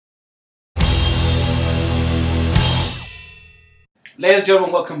Ladies and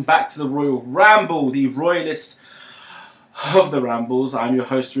gentlemen, welcome back to the Royal Ramble, the royalist of the Rambles. I'm your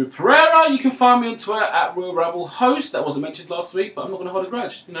host, Rue Pereira. You can find me on Twitter at Royal Ramble Host. That wasn't mentioned last week, but I'm not going to hold a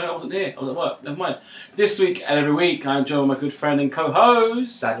grudge. You know, I wasn't here. I was at work. Never mind. This week and every week, I'm joined by my good friend and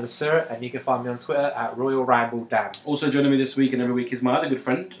co-host, Daniel Surratt, and you can find me on Twitter at Royal Ramble Dan. Also joining me this week and every week is my other good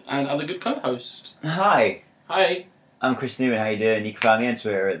friend and other good co-host. Hi. Hi. I'm Chris Newman. How you doing? You can find me on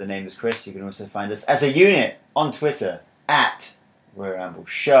Twitter at the name is Chris. You can also find us as a unit on Twitter at Royal Ramble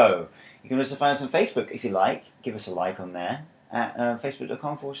Show. You can also find us on Facebook if you like. Give us a like on there at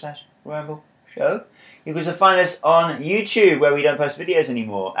facebook.com/Royal Ramble Show. You can also find us on YouTube where we don't post videos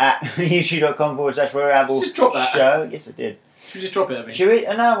anymore at youtube.com/Royal Ramble Just drop that. Show. Yes, I did. Should we just drop it at me? Should we?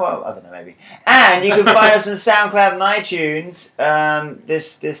 No, well, I don't know, maybe. And you can find us on SoundCloud and iTunes.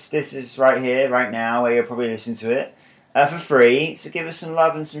 This is right here, right now, where you're probably listening to it for free. So give us some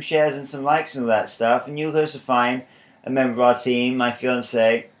love and some shares and some likes and all that stuff. And you'll also find a member of our team, my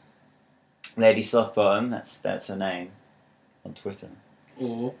fiancée, Lady Slothbottom. That's her name on Twitter.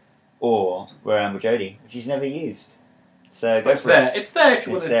 Or Royal Ramble Jodie, which she's never used. So go it's for there. it. It's there if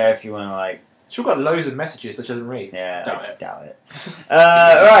you want It's to. there if you want to like. She's got loads of messages but she doesn't read. Yeah, Doubt it.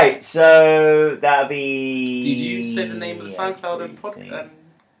 Right, so that'll be. Did you say the name of the SoundCloud and podcast?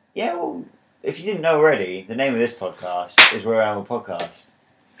 Yeah, well, if you didn't know already, the name of this podcast is Royal Ramble Podcast.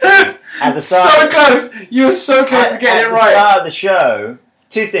 At the start, So close! You were so close to getting it At the right. start of the show,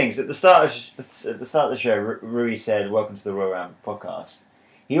 two things. At the start of the show, Rui said, "Welcome to the Royal Ramble Podcast."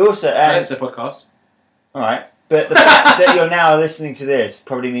 He also, I didn't say podcast. all right, but the fact that you're now listening to this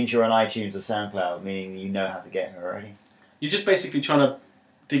probably means you're on iTunes or SoundCloud, meaning you know how to get here already. You're just basically trying to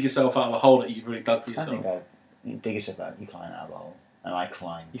dig yourself out of a hole that you've really dug for I yourself. think you dig yourself out. You climb out of a hole, and I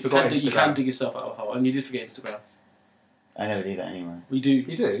climb. You You forgot can, Instagram. you can dig yourself out of a hole, and you did forget Instagram. I never do that anyway. We do.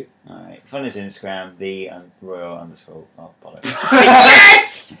 You do? Alright, find us on Instagram, Royal_. Oh, bollocks.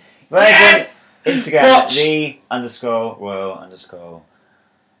 Yes! Find us Yes! on Instagram, Watch!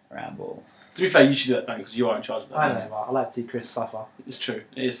 Royal_Ramble. To be fair, you should do that, Dan, because you are in charge of that. I know, but I like to see Chris suffer. It's true.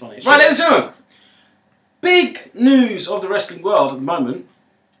 It is funny. Right, ladies and gentlemen. Big news of the wrestling world at the moment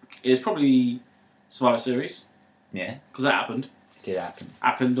is probably Survivor Series, Yeah, because that happened. it did happen.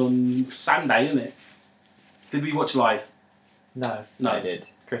 Happened on Sunday, didn't it? Did we watch live? No, No, I did.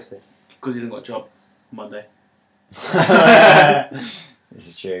 Chris did. because he hasn't got a job on Monday. This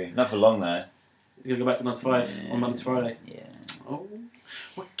is true. Not for long though. You're going to go back to 9 to 5 on Monday to Friday. Yeah. Oh,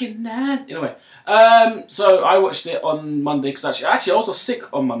 what getting that? Anyway, so I watched it on Monday because actually I was sick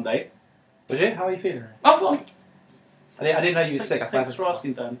on Monday. Was you? How are you feeling? Oh, well, I didn't know you were sick. thanks for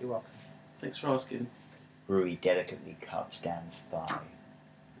asking, Dan. You're welcome. Thanks for asking. Rui delicately cups Dan's thigh.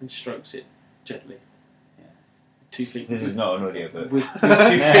 And strokes it gently. Yeah. 2 feet. This is not an audiobook. With 2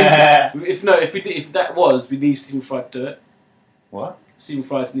 feet. If that was, we need Stephen Fry to do it. What? Stephen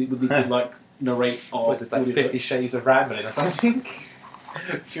Fry would need to narrate our What is this, like 50 Shades of Rambling or something?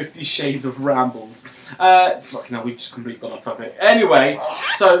 50 Shades of Rambles. Fucking hell, we've just completely gone off topic. Anyway,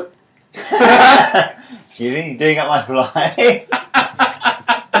 so. Excuse me, you're doing up my fly.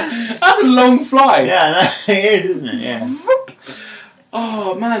 That's a long fly. Yeah, no, it is, isn't it? Yeah.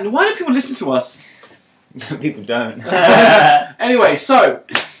 Oh man, why do people listen to us? People don't. Anyway, so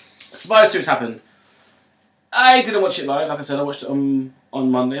Survivor Series happened. I didn't watch it live. Like I said, I watched it on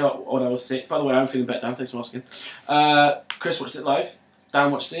Monday when I was sick. By the way, I'm feeling better, Dan. Thanks for asking. Chris watched it live. Dan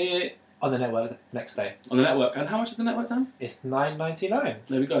watched it On the network the next day. on the network. And how much is the network, Dan? It's $9.99.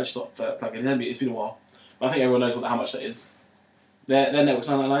 There we go. I just thought plug it in. It's been a while. But I think everyone knows how much that is. Their network's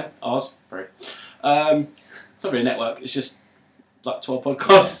 $9.99. Ours, free. It's not really a network. It's just like 12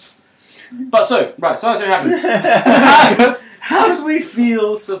 podcasts. But right, Survivor Series happened. How did we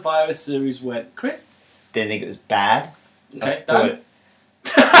feel Survivor Series went? Chris? Didn't think it was bad. Okay, I Dan?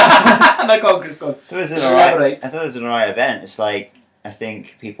 No, go on, Chris, go on. thought it was an Elaborate. I thought it was an alright event. It's like, I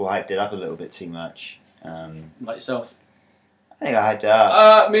think people hyped it up a little bit too much. Like yourself. I think I hyped it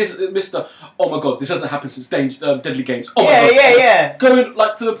up. Mr. Oh my god, this hasn't happened since Deadly Games. Oh my yeah, god. yeah. Going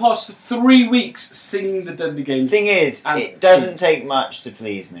like for the past 3 weeks singing the Deadly Games. Thing is, And- it doesn't take much to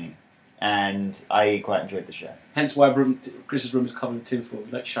please me. And I quite enjoyed the show. Hence why Chris's room is covered in tinfoil,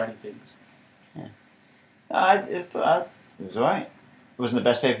 like shiny things. It was alright. It wasn't the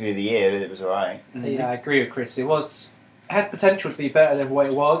best pay-per-view of the year, but it was alright. Yeah, I agree with Chris. It had potential to be better than what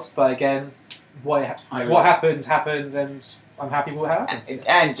it was, but again, what happened, and I'm happy with what happened.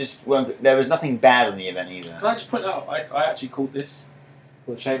 And just, well, there was nothing bad on the event either. Can I just point out, I actually called this,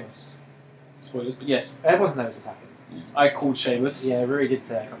 Well, Sheamus. spoilers, but yes, Everyone knows what's happened. I called Sheamus. Yeah, Rui did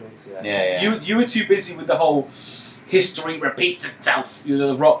say a couple of weeks ago. Yeah. You were too busy with the whole history repeats itself. You know,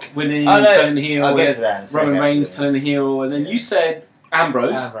 The Rock winning, Oh, no, turning heel, I'll get to that in a Roman second, Reigns actually. turning heel, and then you said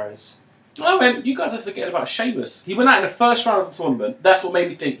Ambrose. I went, you guys are forgetting about Sheamus. He went out in the first round of the tournament. That's what made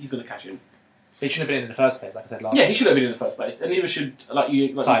me think he's going to cash in. He shouldn't have been in the first place, like I said last Yeah, week. he should have been in the first place. And neither should,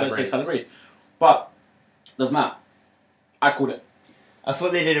 Tyler Breeze. But, doesn't matter. I called it. I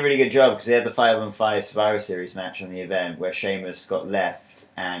thought they did a really good job because they had the 5-on-5 Survivor Series match on the event where Sheamus got left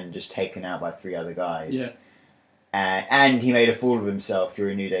and just taken out by 3 other guys. Yeah. And he made a fool of himself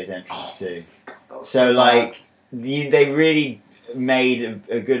during New Day's entrance too. God, So they really made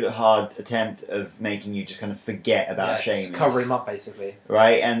a good hard attempt of making you just kind of forget about Sheamus. Just cover him up basically.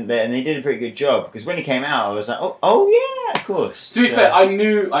 Right, and they did a pretty good job because when he came out, I was like, oh yeah, of course. To be fair, I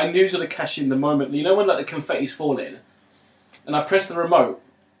knew he was going to cash in the moment. You know when the confetti's falling, and I pressed the remote,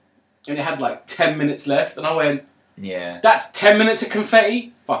 and it had 10 minutes left, and I went, yeah, that's 10 minutes of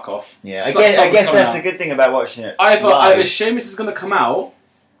confetti. Fuck off. Yeah, I guess that's the good thing about watching it. Either Sheamus is going to come out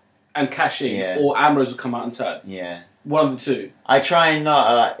and cash in, or Ambrose will come out and turn. Yeah. One of the two. I try and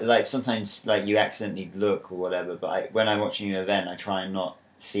not sometimes you accidentally look or whatever, but when I'm watching an event, I try and not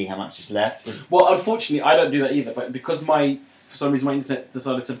see how much is left. Well, unfortunately, I don't do that either. But because for some reason my internet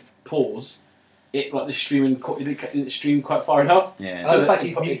decided to pause, the streaming it streamed quite far enough. Yeah. So the fact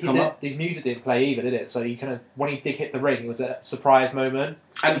his music didn't play either, did it? So you kind of when he did hit the ring, it was a surprise moment.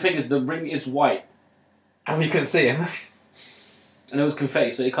 And the thing is, the ring is white, and you couldn't see him. And it was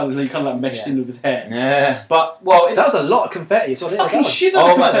confetti, so he kind of meshed in with his hair. Yeah. But that was a lot of confetti. It's fucking shit.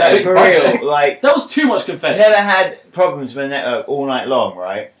 Oh my god, for real! That was too much confetti. Never had problems with the network all night long.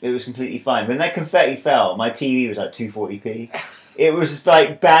 Right? It was completely fine. When that confetti fell, my TV was 240p. It was just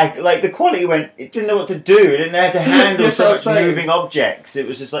bad. The quality went. It didn't know what to do. It didn't know how to handle so much moving objects. It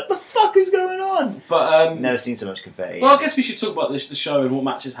was just the fuck is going on? But never seen so much confetti. Well, I guess we should talk about the show and what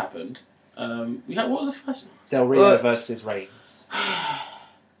matches happened. What was the first? Del Rio versus Reigns.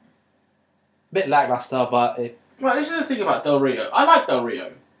 Bit lackluster, but well, this is the thing about Del Rio. I like Del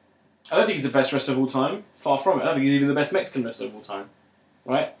Rio. I don't think he's the best wrestler of all time. Far from it. I don't think he's even the best Mexican wrestler of all time.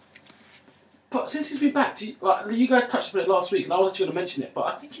 Right? But since he's been back, you guys touched on it last week, and I wasn't going to mention it, but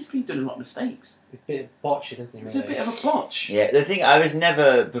I think he's been doing a lot of mistakes. A bit of botching, isn't he? It's a bit of a botch. Yeah, the thing I was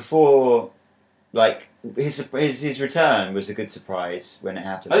never before. His return was a good surprise when it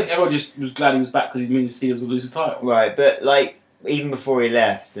happened. I think everyone just was glad he was back because he means to see him to lose his title. Right, but even before he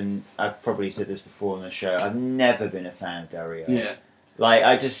left, and I've probably said this before on the show, I've never been a fan of Del Rio. Yeah.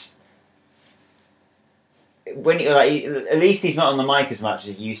 I just at least he's not on the mic as much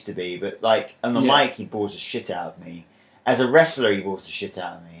as he used to be. But on the mic, he bores the shit out of me. As a wrestler, he bores the shit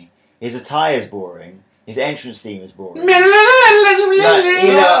out of me. His attire's boring. His entrance theme is boring. I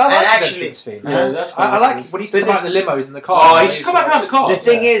like when he used to come out in the limos in the car. Oh, he should come back out in the car. The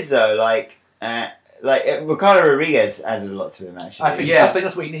thing is, though, Ricardo Rodriguez added a lot to him, actually. I think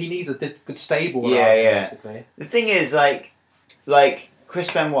that's what he needs, a good stable. Basically. The thing is,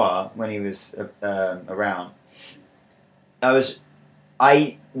 Chris Benoit, when he was around, when I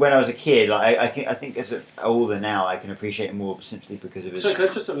was a kid, I think as an older now, I can appreciate him more simply because of his. So, can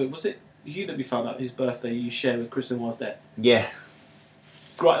I talk to you? Was it you that we found out his birthday you share with Chris Benoit's death? Yeah.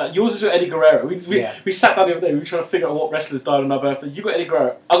 Right, yours is with Eddie Guerrero. We sat down the other day. We were trying to figure out what wrestlers died on our birthday. You got Eddie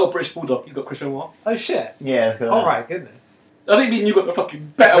Guerrero. I got British Bulldog. You got Chris Benoit. Oh shit! Yeah. Oh my goodness. I think me and you got the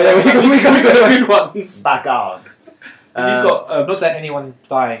fucking better ones. We got the good ones. Back on. You've got not that anyone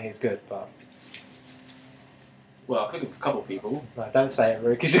dying is good, but well, I think of a couple of people. No, don't say it,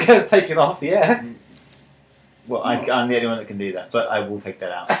 Rude, because you're going to take it off the air. Well, I'm the only one that can do that, but I will take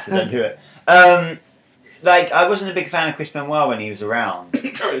that out. So don't do it. I wasn't a big fan of Chris Benoit when he was around.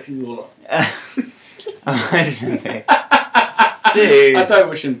 Dude. I don't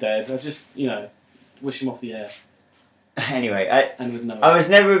wish him dead. I just, wish him off the air. Anyway, I was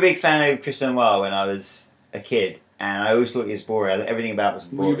never a big fan of Chris Benoit when I was a kid, and I always thought he was boring. Everything about him was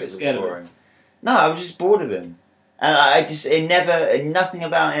boring. Were you a bit scared of him? No, I was just bored of him. And nothing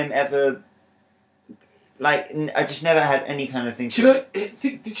about him ever... I just never had any kind of thing.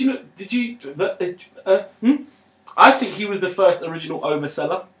 I think he was the first original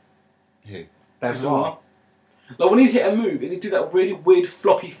overseller. Who? Benoit. When he'd hit a move, and he'd do that really weird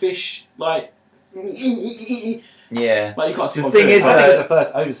floppy fish, Yeah. You can't see. The thing is, I think he was the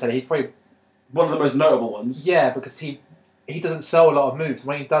first overseller. He's probably one of the most notable ones. Yeah, because he doesn't sell a lot of moves.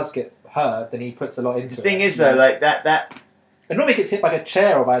 When he does get hurt, then he puts a lot into it. The thing is, though, that... And normally he gets hit by a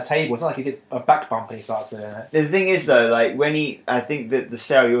chair or by a table. It's not like he gets a back bump and he starts doing it. The thing is, though, I think that the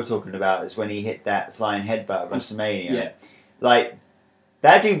sale you're talking about is when he hit that flying headbutt at WrestleMania. Yeah.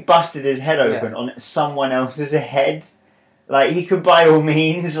 That dude busted his head open on someone else's head. He could by all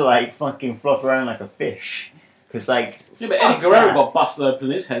means, fucking flop around like a fish. Because like, yeah, but Eddie Guerrero got busted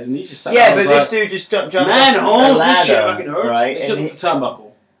open his head, and he just sat yeah, there but and this was dude just jumped man, off a Holmes, this shit ladder, fucking hurts. right? He And jumped he, off the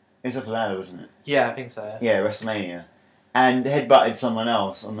turnbuckle. it was off a ladder, wasn't it? Yeah, I think so. Yeah, WrestleMania, and headbutted someone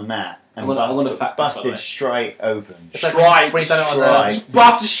else on the mat and I'm gonna fact this, by the busted way. straight open. It's like Strike, when he done it on strike.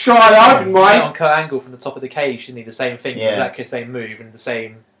 Busted stride open, mate. on Kurt Angle from the top of the cage, didn't he? The same thing, Yeah. exactly the same move, and the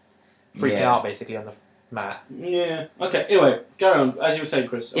same freaking Yeah. out basically on the mat. Yeah. Okay. Anyway, carry on. As you were saying,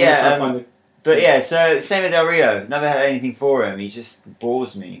 Chris. I'm Yeah, gonna try and find But yeah, so same with Del Rio. Never had anything for him. He just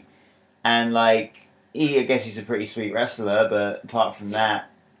bores me. And like, I guess he's a pretty sweet wrestler, but apart from that,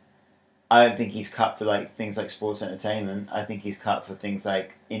 I don't think he's cut for like things like sports entertainment. I think he's cut for things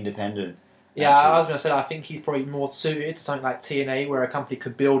like independent. Yeah, matches. I was going to say, I think he's probably more suited to something like TNA, where a company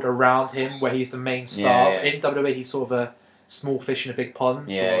could build around him, where he's the main star. Yeah, yeah. In WWE, he's sort of a small fish in a big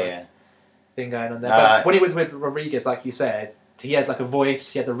pond sort of thing going on there. But when he was with Rodriguez, like you said, he had like a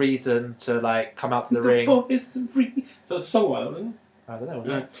voice, he had the reason to like come out to the ring. So it's a songwriter, isn't it? I don't know.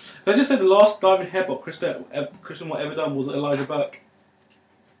 Yeah. They just said the last diving headbutt Chris Benoit ever done was Elijah Burke.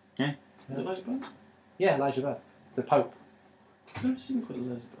 Yeah. Is it Elijah Burke? Yeah, Elijah Burke, the Pope. Is there a singer called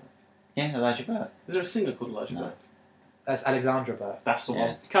Elijah Burke? Yeah, Elijah Burke. Is there a singer called Elijah No. Burke? That's Alexandra Burke. That's the Yeah.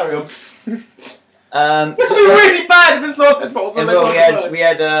 one. Carry on. This This would be really bad if this last headbutt was Elijah Burke. we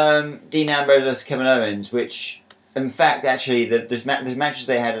had Dean Ambrose versus Kevin Owens, which in fact actually the matches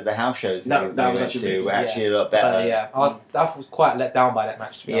they had at the house shows That we was went actually to really were good, actually a lot better. Yeah, I was quite let down by that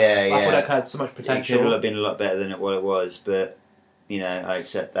match, to be Yeah, honest. I yeah. thought it had so much It could potential. have been a lot better than what it was, but you know I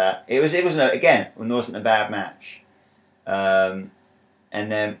accept that. It wasn't again. It wasn't a bad match.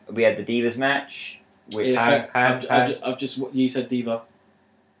 And then we had the Divas match, which Yeah, Hand. I've just you said Diva.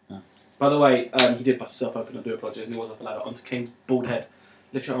 Oh. By the way, he did bust himself open. I do apologise. And he was up a ladder onto Kane's bald head.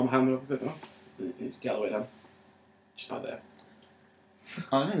 Lift your arm, hand up a bit more. Get all the way down. Just about there.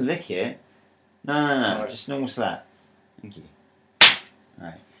 I was gonna lick it. No, Alright. just normal slap. Thank you.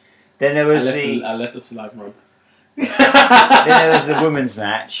 Alright. Then there was I let the saliva run. then there was the women's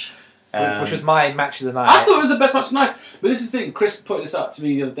match, which was my match of the night. I thought it was the best match of the night. But this is the thing. Chris put this up to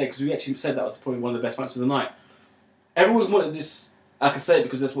me the other day because we actually said that was probably one of the best matches of the night. Everyone's wanted this. I can say it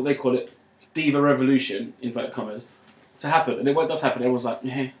because that's what they call it, Diva Revolution, inverted commas, to happen. And then when it does happen, everyone's like,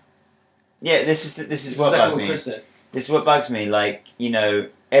 yeah. Yeah, this is what Exactly bugged what me. Chris said. This is what bugs me. Like, you know,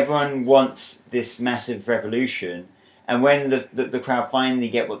 everyone wants this massive revolution, and when the crowd finally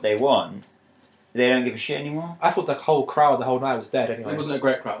get what they want, they don't give a shit anymore. I thought the whole crowd the whole night was dead anyway. It wasn't a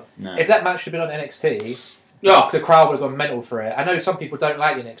great crowd. No. If that match had been on NXT, Yeah. the crowd would have gone mental for it. I know some people don't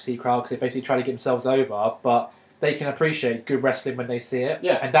like the NXT crowd because they basically try to get themselves over, but they can appreciate good wrestling when they see it.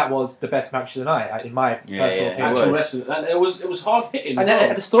 Yeah. And that was the best match of the night, in my personal opinion. Actual was. wrestling. And it was hard hitting. And as then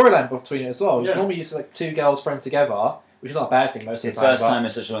well. the storyline between it as well. Yeah. Normally, it's like two girls thrown together, which is not a bad thing most It's of the the time. first time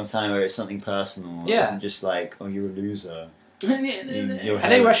in such a long time where it's something personal. Yeah. It wasn't just like, oh, you're a loser. And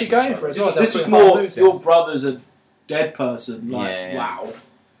And they were actually going for it as well. This They was were putting hard more, moves in. your brother's a dead person. Like, Yeah. wow.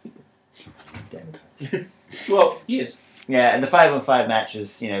 Damn. Well, he is. Yeah, and the 5-on-5 match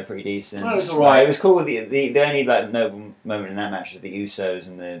was, you know, pretty decent. Well, it was alright. It was cool. The only like notable moment in that match was the Usos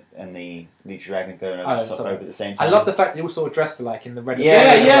and the Lucha Dragon going over the top sorry. rope at the same I time. love the fact they all sort of dressed alike in the red.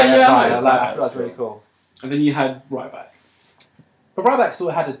 Yeah, and yeah, red yeah, side. I I noticed like- that. I thought that was really cool. And then you had Ryback. But Ryback sort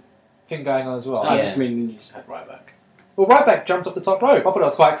of had a thing going on as well. I Yeah. just mean you just had Ryback. Well, Ryback jumped off the top rope. I thought that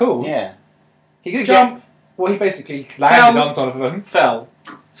was quite cool. Yeah. He could Jump. jump. Well, he basically landed Fell. on top of him. Fell.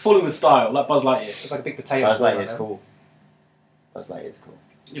 It's falling with style, like Buzz Lightyear. It's like a big potato. Buzz falling Lightyear's on him. cool. Buzz Lightyear's cool.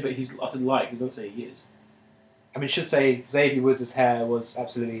 Yeah, but I said like, he doesn't say he is. I mean, I should say Xavier Woods' hair was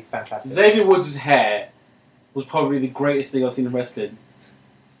absolutely fantastic. Xavier Woods' hair was probably the greatest thing I've seen in wrestling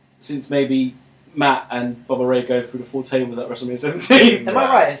since maybe Matt and Bubba Ray going through the 4 tables at WrestleMania 17. Am I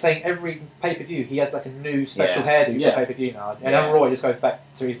right in saying every pay-per-view he has like a new special hairdo Yeah. for pay-per-view now? And Yeah. on Raw he just goes back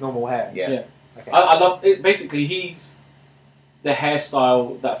to his normal hair? Yeah. Yeah. Okay. I love it. Basically, he's the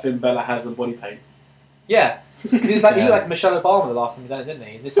hairstyle that Finn Bella has on body paint. Yeah. Because he looked like Michelle Obama the last time he done it, didn't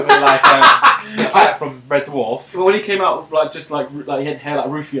he? This something like the cat from Red Dwarf. But when he came out with like he had hair like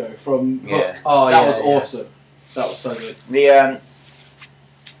Rufio from Hook, Yeah. Oh, that yeah, was yeah. awesome. That was so good.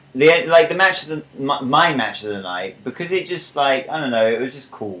 The match of my match of the night, because it just like I don't know, it was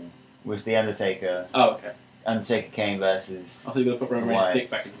just cool. Was the Undertaker Kane versus I think you're gonna put Roman Reigns' Wyatt. dick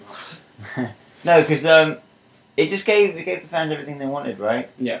back in. No, because it just gave the fans everything they wanted, right?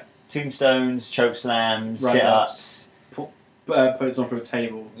 Yeah. Tombstones, choke slams, Run sit ups. Put it on for a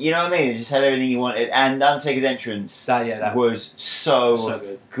table. You know what I mean? It just had everything you wanted, and Undertaker's entrance That was so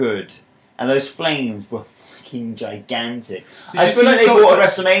So good, and those flames were fucking gigantic. Did I you feel see like they some- brought a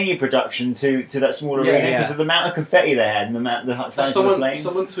WrestleMania production to that small Yeah, arena yeah. because of the amount of confetti they had and the size of the flames.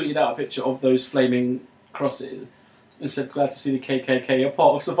 Someone tweeted out a picture of those flaming across it and said, "Glad to see the KKK are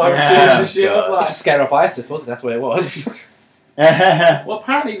part of Survivor Series this year." I was It's like, just scare off ISIS, wasn't it? That's what it was. well,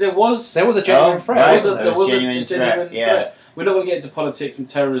 apparently there was a genuine threat. Right. There was a genuine threat. threat. We're not going to get into politics and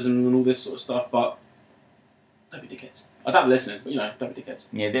terrorism and all this sort of stuff, but don't be dickheads. I doubt they're listening, but don't be dickheads.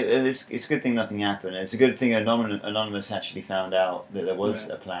 Yeah, it's a good thing nothing happened. It's a good thing Anonymous actually found out that there was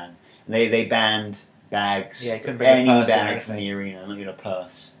a plan. And they banned bags, you couldn't bring any a purse or bag from anything. the arena, not even a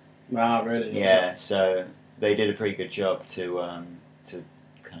purse. Ah, really? Yeah, so they did a pretty good job to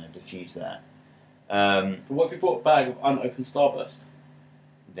kind of diffuse that. But what if you bought a bag of unopened Starburst?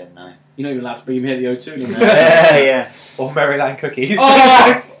 Didn't know. You're not even allowed to bring him here at the O2 anymore. Yeah. Or Maryland cookies.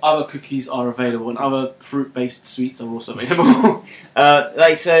 Oh! Other cookies are available, and other fruit-based sweets are also available. So. Are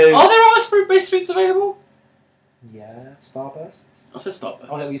there other fruit-based sweets available? Yeah, Starburst. I said Starburst.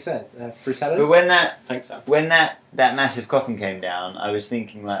 Oh, that's what you said. Fruitellas. But when that Thanks, Sam. that massive coffin came down, I was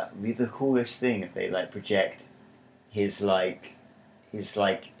thinking like, it'd be the coolest thing if they like project his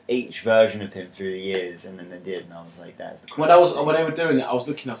each version of him through the years, and then they did, and I was like, that's the coolest thing. When they were doing it, I was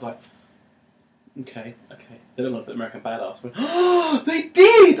looking. I was like, okay. They don't want to put American Badass. But, oh, they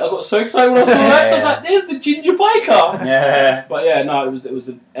did! I got so excited when I saw that. So I was like, there's the ginger biker. Yeah. But yeah, no, it was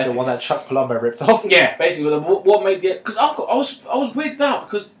the one that Chuck Palumbo ripped off. Yeah, basically, what made the because I was weirded out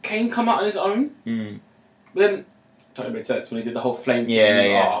because Kane come out on his own. Mm. But then totally made sense when he did the whole flame. Yeah,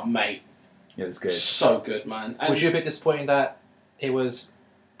 thing. yeah. Oh, mate, It was good. so good, man. And Was you a bit disappointed that it was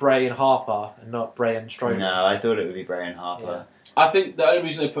Bray and Harper and not Bray and Strowman? No, I thought it would be Bray and Harper. I think the only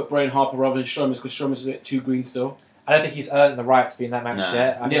reason they put Bray and Harper rather than Strowman is because Strowman's a bit too green still. I don't think he's earned the right to be in that match No.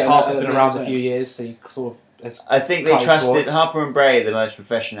 yet. I think Yeah, Harper's no, been no, around no, a few years, so he sort of has I think they cut his trusted cords. Harper and Bray, the most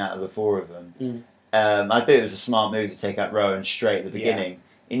professional out of the four of them. Mm. I thought it was a smart move to take out Rowan straight at the beginning.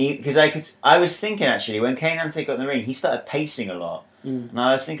 And because I was thinking actually when Kane Undertaker got in the ring, he started pacing a lot, and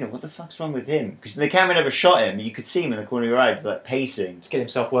I was thinking, what the fuck's wrong with him? Because the camera never shot him, you could see him in the corner of your eye, like pacing. Just getting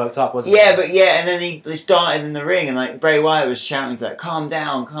himself worked up, wasn't Yeah, he? and then he just darted in the ring, and like Bray Wyatt was shouting to like, calm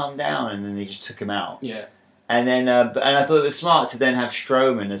down, and then they just took him out. Yeah. And then, and I thought it was smart to then have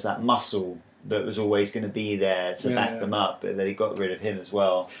Strowman as that muscle that was always going to be there to back them up, but then he got rid of him as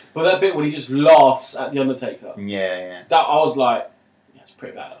well. But that bit when he just laughs at the Undertaker, Yeah. that I was like, yeah, it's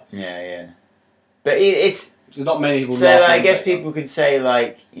pretty badass. Yeah. But it's There's not many people. so laugh at I guess Undertaker. people could say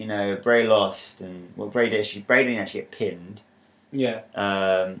like Bray lost and Bray didn't actually get pinned. Yeah.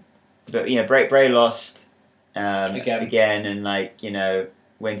 But Bray lost Again, and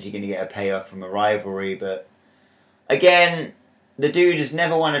when's he going to get a payoff from a rivalry? But again, the dude has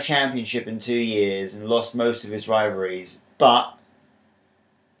never won a championship in 2 years and lost most of his rivalries, but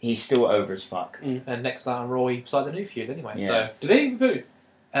he's still over as fuck. And next night on Raw, he started a new feud anyway. Yeah. So Did they even food?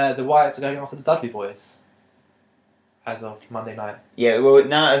 the Wyatts are going after the Dudley Boys as of Monday night. Yeah, well,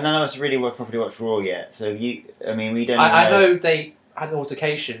 none of us really properly watched Raw yet, so we don't. I know they had an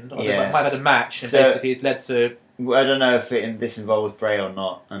altercation, or they might have had a match, and So- basically it's led to. I don't know if this involves Bray or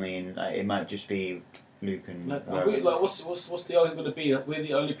not. I mean, it might just be Luke and Rowan. What's the argument going to be? That we're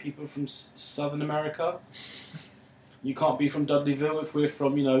the only people from Southern America. You can't be from Dudleyville if we're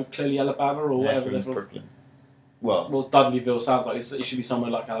from clearly Alabama or They're whatever from they're from. Brooklyn. Well, Dudleyville sounds like it should be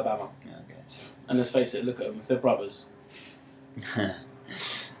somewhere like Alabama. yeah, I guess. And let's face it, look at them. If they're brothers,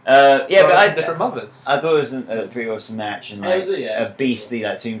 But different mothers. I thought it was a pretty awesome match and was it? Yeah. a beastly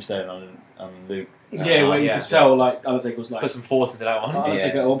tombstone on Luke. where you could tell Undertaker was like. Put some force into that one.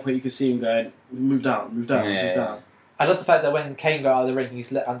 Undertaker at one point you could see him going, move down, move down. I love the fact that when Kane got out of the ring,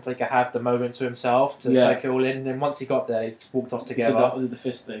 he's let Undertaker have the moment to himself to soak it all in. And then once he got there, he just walked off together. Did the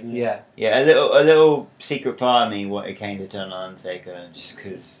fist thing. Yeah. Yeah, a little secret part of me wanted Kane to turn on Undertaker just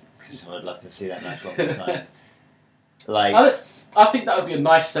because I would love to see that match one more time. I think that would be a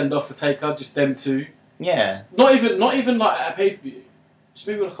nice send off for Taker, just them two. Yeah. Not even like at a pay per view. Just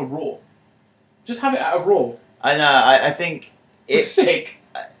maybe like a Raw. Just have it at a Raw. I know. I think It's sick.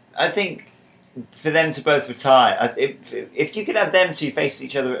 I think for them to both retire, if you could have them two face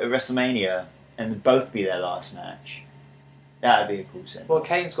each other at WrestleMania and both be their last match, that would be a cool send. Well,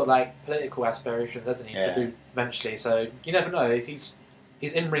 Kane's got political aspirations, hasn't he, to do eventually. So you never know if his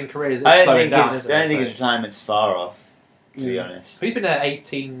in-ring career is slowing down. I don't think his retirement's far off. To be honest, he's been there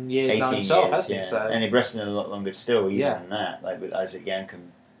 18 years now himself, hasn't he? So and he's wrestling a lot longer still, even than that, like with Isaac Yankem.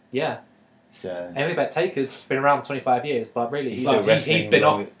 Yeah. So everybody about Taker's been around for 25 years, but really He's he's been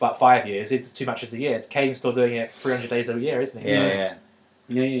off about 5 years. It's 2 matches a year. Kane's still doing it 300 days a year, isn't he? Yeah.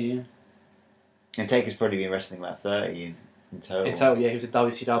 Yeah. And Taker's probably been wrestling about 30 in total. In total, he was at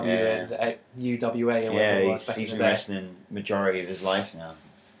WCW and UWA. Yeah, he's been wrestling majority of his life now.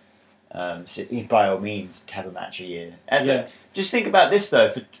 So by all means, have a match a year. Just think about this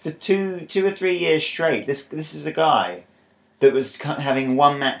though. For 2 or 3 years straight, this is a guy that was having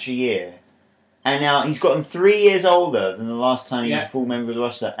one match a year, and now he's gotten 3 years older than the last time he was a full member of the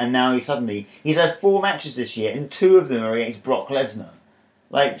roster, and now he's had 4 matches this year, and 2 of them are against Brock Lesnar.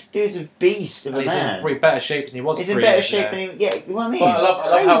 Like, this dude's a beast of a man. He's in better shape than he was. He's in better shape than he. Yeah, you know what I mean. But I love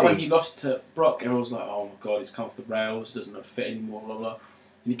how when he lost to Brock, everyone was like, "Oh my god, he's come off the rails, doesn't fit anymore." Blah blah.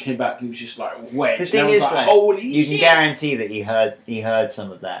 And he came back and he was just like wedged. The thing is, like, holy you shit. can guarantee that he heard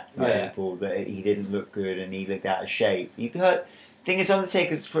some of that from people, that he didn't look good and he looked out of shape. You heard. Thing is,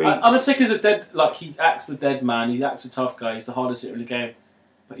 Undertaker's pretty. Undertaker's a dead. Like, he acts the dead man. He acts a tough guy. He's the hardest hitter in the game.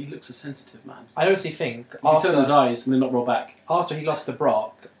 But he looks a sensitive man. I honestly think you can tell in his eyes and they're not roll back. After he lost to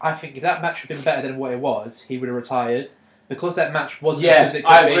Brock, I think if that match had been better than what it was, he would have retired. Because that match wasn't as good as it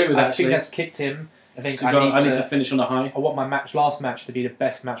could I agree with that. I think that's kicked him. I think I need to finish on a high. I want my last match to be the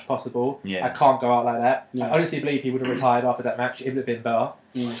best match possible. Yeah. I can't go out like that. Yeah. I honestly believe he would have retired after that match. It would have been better.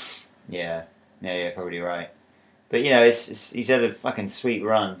 Yeah, probably right. But he's had a fucking sweet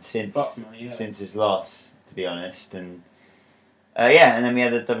run since his loss, to be honest, and and then we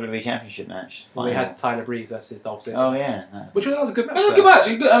had the WWE Championship match. We had Tyler Breeze versus Dolph Ziggler. Oh yeah, which was a good match. That was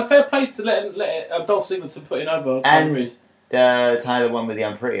a good match. Fair play to let Dolph Ziggler to put in over Tyler Breeze. Tyler won with the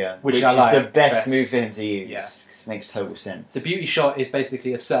Unprettier, which I like is the best move for him to use. Yeah. It makes total sense. The beauty shot is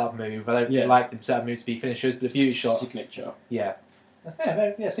basically a setup move. I don't like the setup moves to be finishers, but the beauty shot... Signature. Yeah,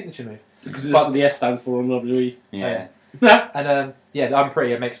 signature move. Because that's what the S stands for on WWE. Yeah. And the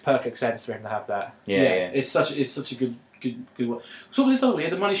Unprettier makes perfect sense for him to have that. Yeah. It's such a good one. So what was this other one? He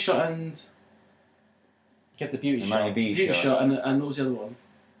had the money shot and... He had the beauty shot. Beauty shot and what was the other one?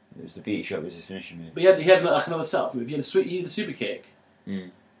 It was the beauty shot was his finishing move. But he had like another setup move. He had the super kick,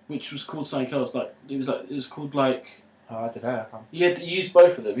 which was called something else. It was called like. Oh, I don't know. He had to use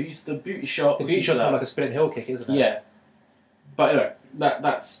both of them. He used the beauty shot. The beauty shot's more like a spinning heel kick, isn't it? Yeah. But anyway,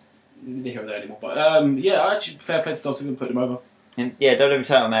 that's neither here nor there anymore. But I actually fair play to Dolph Ziggler, put him over. And WWE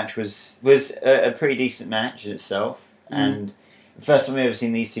title match was a pretty decent match in itself, and the first time we've ever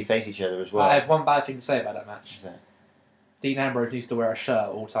seen these two face each other as well. I have one bad thing to say about that match. What's that? Dean Ambrose used to wear a shirt at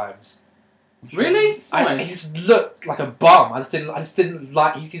all times. Really? He just looked like a bum. I just didn't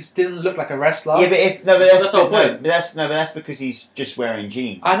like. He just didn't look like a wrestler. Yeah, but that's because he's just wearing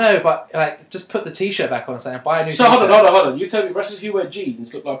jeans. I know, but just put the t-shirt back on and buy a new. So hold on. You tell me wrestlers who wear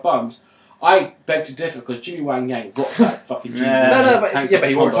jeans look like bums. I beg to differ because Jimmy Wang Yang rocked that fucking jeans. But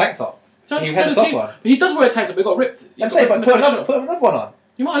he wore a tank top. He had a top on. But he does wear a tank top. He got ripped. I'm saying, but put another one on.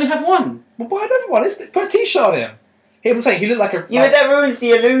 You might only have one. Well, buy another one. Put a t-shirt on him. I'm saying he looked like a. Yeah, but that ruins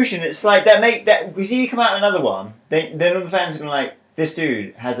the illusion. It's like that. We see you come out another one, then all the fans are going to like, this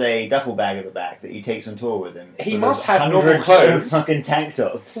dude has a duffel bag at the back that he takes on tour with him. He must have normal clothes. Fucking tank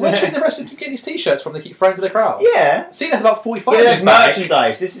tops. Why do the rest keep getting his t-shirts from? They keep throwing to the crowd. Yeah. See, that's about 45. Yeah, that's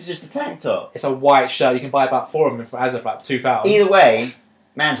merchandise. This is just a tank top. It's a white shirt. You can buy about 4 of them as of about £2. Either way,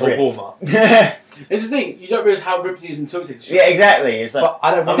 man's ripped. Walmart. It's the thing. You don't realise how ripped he is until he takes a shirt. Yeah, exactly. It's like, but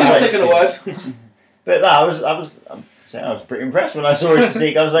I don't want to take a word. But no, I was pretty impressed when I saw his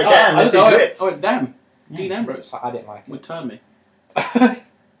physique. I was like, damn, this dude's ripped. I went, damn. Dean Ambrose. I didn't like it. Would turn me.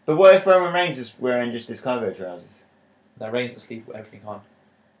 But what if Roman Reigns is wearing just his cargo trousers? No, Reigns will sleep with everything on.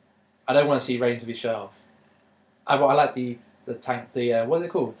 I don't want to see Reigns with his shirt off. I like the tank, what are they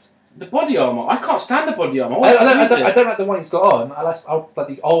called? The body armour. I can't stand the body armour. I don't like the one he's got on. I like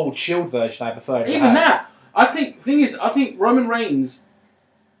the old Shield version. I prefer. Even that. I think Roman Reigns,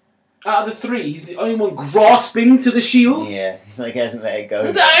 out of the 3, he's the only one grasping to the Shield. Yeah, he's like he hasn't let it go. I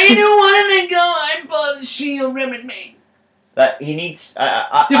don't want to let go. I'm for the Shield, Roman Reigns. Like he needs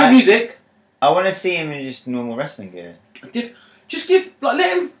different music. I want to see him in just normal wrestling gear. Just give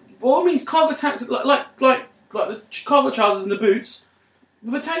let him. All means cargo tanks like the cargo trousers and the boots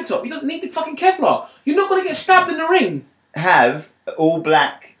with a tank top. He doesn't need the fucking Kevlar. You're not going to get stabbed in the ring. Have all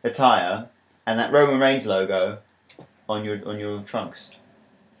black attire and that Roman Reigns logo on your trunks.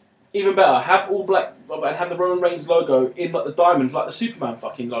 Even better, have all black and have the Roman Reigns logo in like the diamond, like the Superman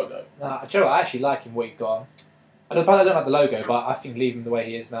fucking logo. Nah, Joe, I actually like him what he's got on. I don't like the logo, but I think leave him the way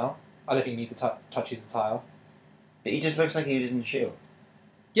he is now. I don't think you need to touch his attire. But he just looks like he was in the Shield.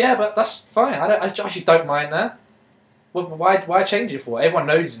 Yeah, but that's fine. I actually don't mind that. Well, why change it for? Everyone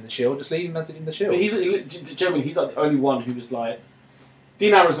knows he's in the Shield. Just leave him in the Shield. But generally, he's like the only one who was like,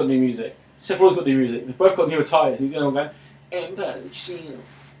 Dean Ambrose got new music. Seth Rollins got new music. They've both got new attires. And he's the only one going, Empire Shield.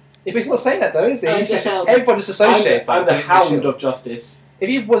 If he's not saying that though, is he? Everyone just associates. I'm the Hound of Justice. If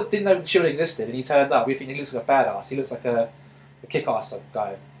he didn't know the Shield existed and he turned up, we think he looks like a badass. He looks like a kick-ass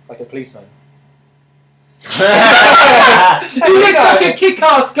guy, like a policeman. He looked like a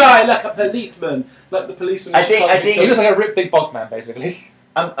kick-ass guy, like a policeman, like the policeman. I think He looks like a ripped big boss man, basically.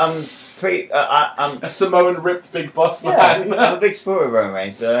 I'm a Samoan ripped big boss I'm man. a big supporter of Roman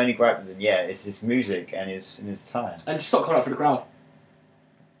Reigns, but the only gripe with him, it's his music and his attire. And just stop coming out for the crowd.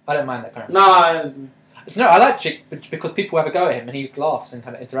 I don't mind that currently. Nah. No, I like Chick because people have a go at him and he laughs and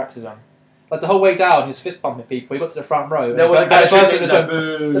kind of interacts with them. Like the whole way down, he was fist pumping people. He got to the front row. There was a guy that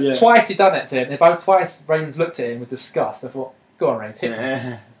boo. Yeah. Twice he done it to him. They both twice. Reigns looked at him with disgust. I thought, "Go on, Reigns, hit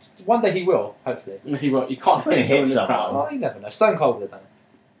him." One day he will, hopefully. He will. You can't hit someone in the crowd. Well, you never know. Stone Cold would have done it.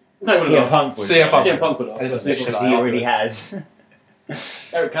 No, CM Punk would. CM Punk would. Because he already has.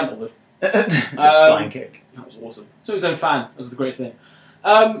 Eric Cantwell would. Flying kick. That was awesome. So he was his own fan. That was the greatest thing.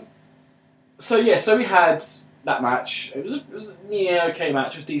 So we had that match. It was okay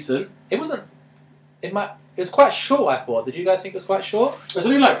match. It was decent. It wasn't. It was quite short. I thought. Did you guys think it was quite short? It was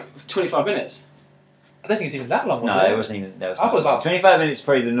only like 25 minutes. I don't think it's even that long. Was it wasn't even. I thought it was about 25 minutes.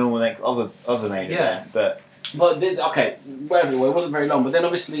 Probably the normal length of the main event, but okay, whatever. It wasn't very long. But then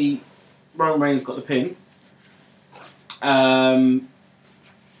obviously Roman Reigns got the pin. And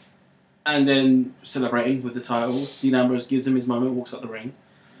then celebrating with the title, Dean Ambrose gives him his moment, walks up the ring,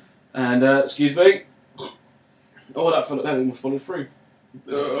 and excuse me, that almost followed through.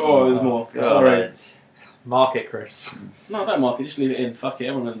 There's more. Sorry. Mark it, Chris. No, don't mark it. Just leave it in. Fuck it.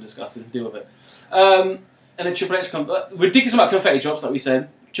 Everyone knows I'm disgusting. Deal with it. And then Triple H comes. Ridiculous amount of confetti drops, like we said.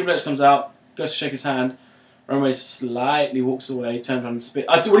 Triple H comes out, goes to shake his hand. Roman Reigns slightly walks away, turns around and spit.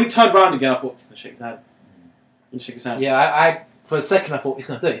 When he turned around again, I thought, shake his hand. And shake his hand. Yeah, I for a second I thought he's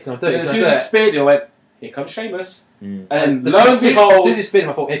going to do it. He's going to do it. As soon as he speared, I went, here comes Sheamus. And lo and as soon behold, as he speared him,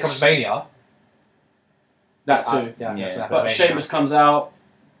 I thought, here comes Mania. That too. But Sheamus comes out.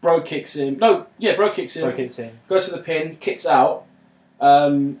 Bro kicks him. Bro kicks him. Goes for the pin, kicks out.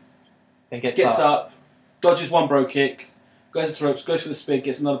 Then gets up. Dodges one bro kick. Goes to the ropes, goes for the spin,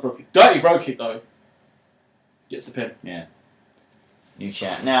 gets another bro kick. Dirty bro kick though. Gets the pin. Yeah. New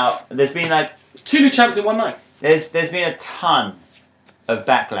champ. Now, there's been like 2 new champs in one night. There's been a ton of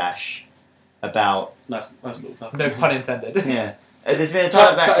backlash about. Nice little pun. No pun intended. Yeah. There's been a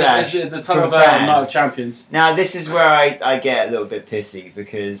ton of backlash. There's a ton of Night of Champions. Now, this is where I get a little bit pissy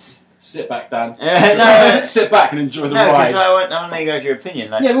because. Sit back, Dan. No, sit back and enjoy the ride. No, because I want to know your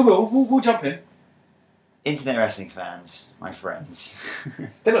opinion. Like, yeah, we'll jump in. Internet wrestling fans, my friends.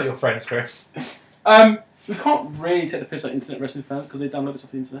 They're not your friends, Chris. We can't really take the piss out of internet wrestling fans because they download this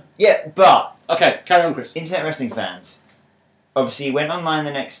off the internet. Yeah, but... Okay, carry on, Chris. Internet wrestling fans obviously went online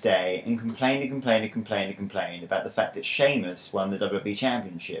the next day and complained about the fact that Sheamus won the WWE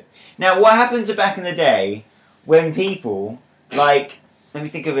Championship. Now, what happened to back in the day when people, like... Let me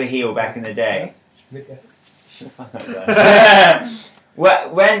think of a heel back in the day.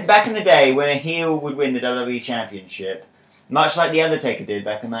 When back in the day, when a heel would win the WWE Championship, much like The Undertaker did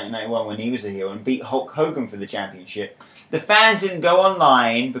back in 1991 when he was a heel and beat Hulk Hogan for the championship, the fans didn't go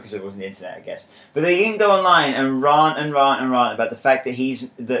online, because it wasn't the internet, I guess, but they didn't go online and rant about the fact that he's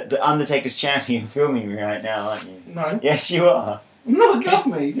the Undertaker's champion. Filming me right now, aren't you? No. Yes, you are. No, get off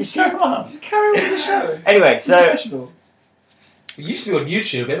me. Just carry on with the show. Anyway, so... It used to be on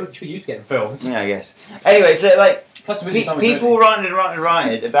YouTube, it used to get filmed. Yeah, I guess. Anyway, so like, Plus, people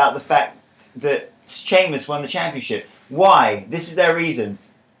ranted about the fact that Sheamus won the championship. Why? This is their reason.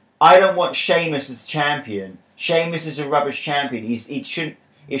 I don't want Sheamus as champion. Sheamus is a rubbish champion. It shouldn't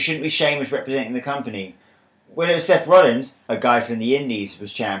be Sheamus representing the company. When it was Seth Rollins, a guy from the Indies,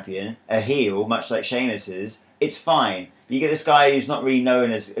 was champion, a heel, much like Sheamus is, it's fine. But you get this guy who's not really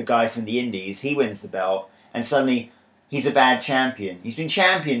known as a guy from the Indies, he wins the belt, and suddenly he's a bad champion. He's been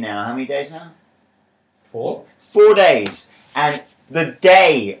champion now, how many days now? 4? 4 days. And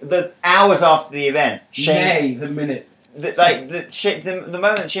the hours after the event, the minute. The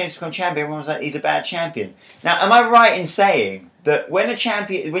moment Sheamus became champion, everyone was like, he's a bad champion. Now, am I right in saying that when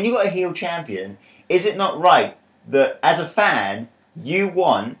you got a heel champion, is it not right that as a fan, you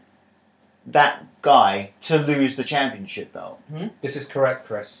want that guy to lose the championship belt? Hmm? This is correct,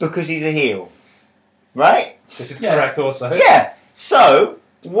 Chris. Because he's a heel. Right? This is correct also. Yeah. So,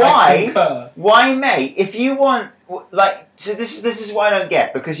 why, mate, if you want, so this is what I don't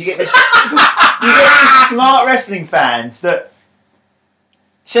get, because you get this, these smart wrestling fans that,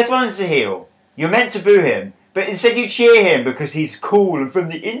 Seth Rollins is a heel, you're meant to boo him, but instead you cheer him because he's cool and from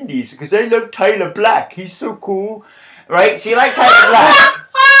the Indies, because they love Taylor Black, he's so cool, right? So you like Taylor Black,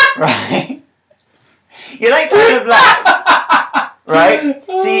 right? You like Taylor Black. Right?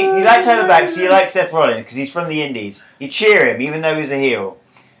 So you like Taylor Black, so you like Seth Rollins, because he's from the Indies. You cheer him, even though he's a heel.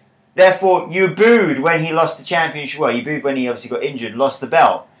 Therefore, you booed when he lost the championship. Well, you booed when he obviously got injured, lost the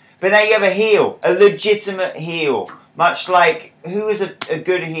belt. But now you have a heel, a legitimate heel. Much like, who was a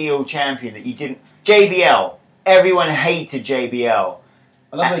good heel champion that you didn't... JBL. Everyone hated JBL.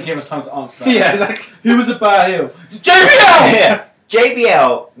 I love they gave us time to answer that. Yeah, exactly. Who was a bad heel? JBL! Yeah.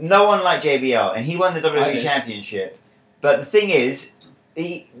 JBL, no one liked JBL, and he won the WWE Championship. But the thing is,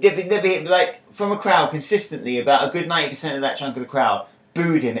 there'd be like, from a crowd consistently, about a good 90% of that chunk of the crowd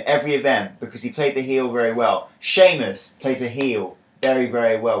booed him at every event because he played the heel very well. Sheamus plays a heel very,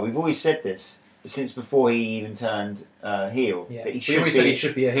 very well. We've always said this since before he even turned heel. Yeah. That We always said he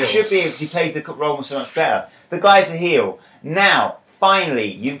should be a heel. He should be, because he plays the role so much better. The guy's a heel. Now,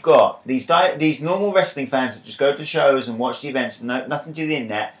 finally, you've got these normal wrestling fans that just go to shows and watch the events, nothing to do with the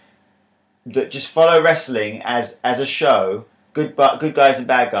internet, that just follow wrestling as a show, good guys and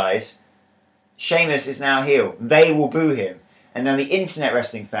bad guys. Sheamus is now heel. They will boo him. And then the internet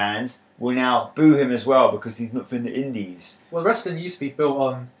wrestling fans will now boo him as well because he's not from the indies. Well, wrestling used to be built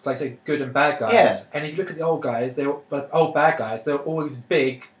on, like I say, good and bad guys. Yeah. And if you look at the old guys, old bad guys, they were always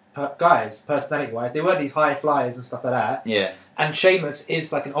big guys, personality-wise. They weren't these high flyers and stuff like that. Yeah. And Sheamus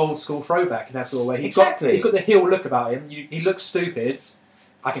is like an old school throwback in that sort of way. He's got the heel look about him. He looks stupid.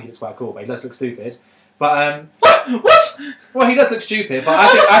 I think he looks quite cool, but he does look stupid. But what? Well, he does look stupid, but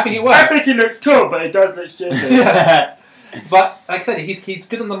I think it works. I think he looks cool, but he does look stupid. Yeah. But like I said, he's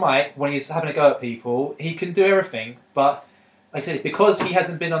good on the mic when he's having a go at people. He can do everything, but like I said, because he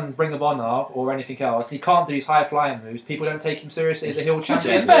hasn't been on Ring of Honor or anything else, he can't do his high flying moves. People don't take him seriously as a heel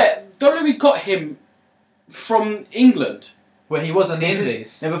champion. To be fair, WWE got him from England. Where he was on the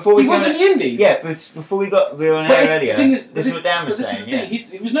Indies. Now before he was in the Indies. Yeah, but before we were on air earlier. This is what Dan was saying. Yeah.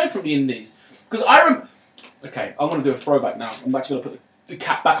 He was known from the Indies. Because I remember... Okay, I'm going to do a throwback now. I'm actually going to put the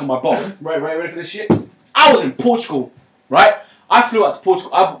cap back on my bottom. Ready for this shit? I was in Portugal, right? I flew out to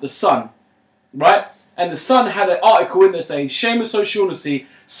Portugal. I bought The Sun, right? And The Sun had an article in there saying Sheamus O'Shaughnessy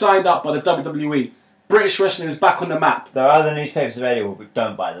signed up by the WWE. British wrestling is back on the map. There are other newspapers available, but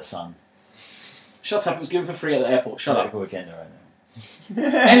don't buy The Sun. Shut up, it was given for free at the airport. Shut up. Agenda right now.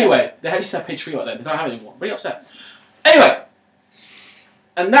 Anyway, they used to have page 3 right there. They don't have it anymore. Really upset. Anyway,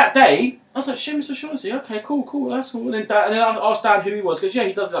 and that day, I was like, Sheamus O'Shaughnessy, okay, cool, that's cool. And then I asked Dan who he was, because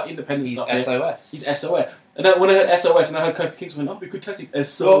he does like independent stuff. He's SOS. He's SOS. And then when I heard SOS and I heard Kofi Kingston, we could tag team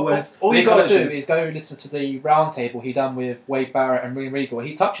SOS. All you got to do is go listen to the roundtable he done with Wade Barrett and William Regal.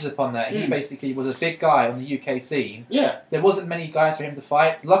 He touches upon that. He basically was a big guy on the UK scene. Yeah. There wasn't many guys for him to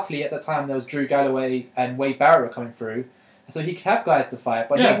fight. Luckily, at that time, there was Drew Galloway and Wade Barrett were coming through. So he could have guys to fight.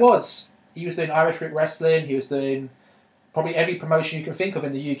 But he was doing Irish Rick Wrestling. He was doing probably every promotion you can think of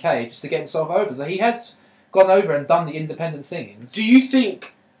in the UK just to get himself over. So he has gone over and done the independent scenes. Do you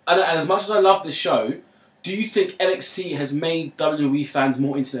think, and as much as I love this show, do you think NXT has made WWE fans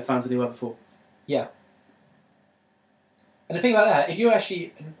more internet fans than they were before? Yeah. And the thing about that, if you're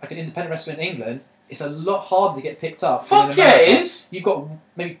actually like an independent wrestler in England, it's a lot harder to get picked up. Fuck yeah, it is. You've got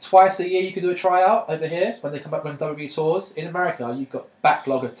maybe twice a year you can do a tryout over here when they come back when WWE tours. In America, you've got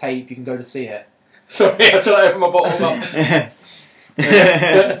backlog of tape. You can go to see it. Sorry, I'm trying to open my bottle up.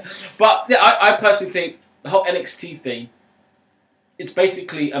 But yeah, I personally think the whole NXT thing, it's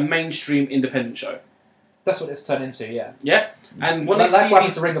basically a mainstream independent show. That's what it's turned into, yeah. Yeah? And when that's why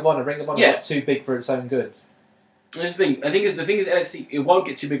it's Ring of Honor. Ring of Honor got too big for its own good. That's the thing. The thing is NXT, it won't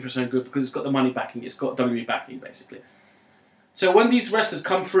get too big for its own good because it's got the money backing. It's got WWE backing, basically. So when these wrestlers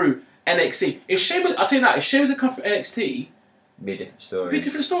come through NXT, I'll tell you now, if Sheamus had come through NXT, be a different story. Be a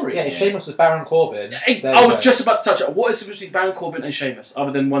different story. Yeah, if Sheamus was Baron Corbin. I was just about to touch it. What is the difference between Baron Corbin and Sheamus,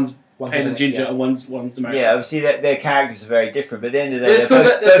 other than one's pale and ginger and one's American? Yeah, obviously their characters are very different, but at the end of the day,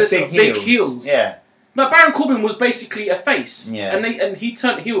 they're both big heels. Yeah. No, Baron Corbin was basically a face. Yeah. And he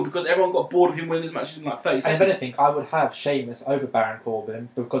turned heel because everyone got bored of him winning his matches in like 30 seconds. And if anything, I would have Sheamus over Baron Corbin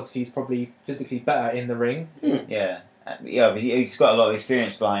because he's probably physically better in the ring. Yeah. Yeah, he's got a lot of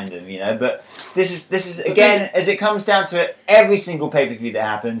experience behind him, you know. But this is again, as it comes down to it, every single pay-per-view that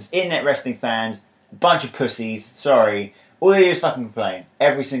happens, internet wrestling fans, a bunch of pussies. Sorry, all they do is fucking complain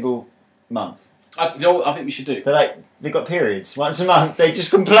every single month. I think we should do. They're like, they've got periods once a month. They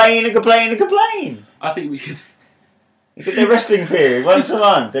just complain and complain and complain. I think we should. You get their wrestling period once a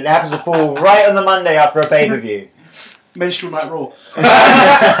month, and it happens to fall right on the Monday after a pay-per-view. Menstrual Night Raw.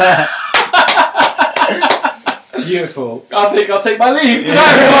 Beautiful. I think I'll take my leave. Good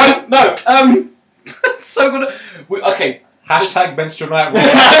night, everyone. No. So gonna. Okay. Hashtag Menstrual Night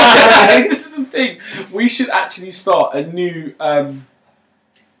Raw. This is the thing. We should actually start a new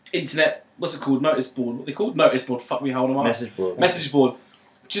internet. What's it called? Notice board. What they called? Notice board. Fuck me, how old am I? Message board. Message board.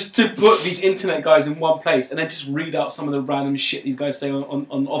 just to put these internet guys in one place and then just read out some of the random shit these guys say on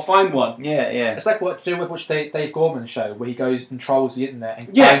or find one. Yeah. It's like watch Dave Gorman's show where he goes and trolls the internet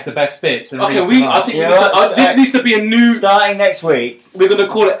and finds the best bits. And Okay, I think this needs to be a new. Starting next week, we're gonna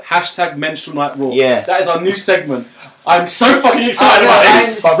call it #Menstrual Night Raw. Yeah, that is our new segment. I'm so fucking excited about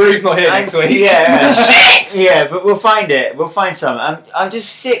this. But Rue's not here next week. Yeah. Shit! Yeah, but we'll find it. We'll find some. I'm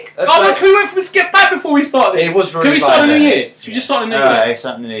just sick. Can we wait for him to get back before we start this? It was really Can we start a new year? Should we just start a new year? Alright,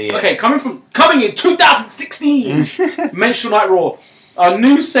 start a new year. Okay, coming in 2016, Menstrual Night Raw. Our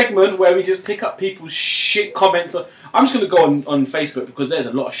new segment where we just pick up people's shit comments. I'm just going to go on Facebook because there's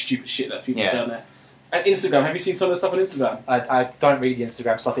a lot of stupid shit that people say on there. And Instagram, have you seen some of the stuff on Instagram? I don't read the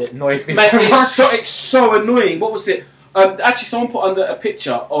Instagram stuff. It annoys me Man, so much. it's so annoying. What was it? Actually, someone put under a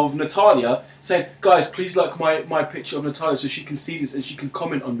picture of Natalia saying, "Guys, please like my picture of Natalia so she can see this and she can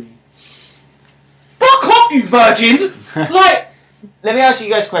comment on me." Fuck off, you virgin! Like, let me ask you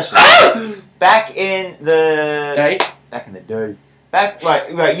guys a question. Back in the day.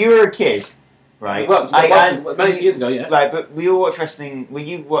 Right. You were a kid, right? Well, many years ago, yeah. Right, but we all watch wrestling.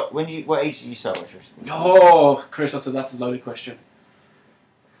 What age did you start watching wrestling? Oh, Chris, I said that's a loaded question.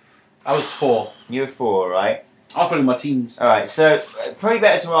 I was 4. You were 4, right? I was probably in my teens. All right, so probably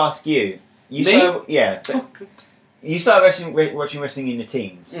better to ask you. Me? You started watching wrestling in your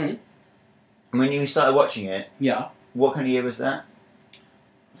teens. Mm. When you started watching it, what kind of year was that?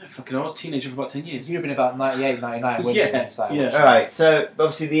 I was a teenager for about 10 years. You'd have been about 98, 99. Yeah. All right, so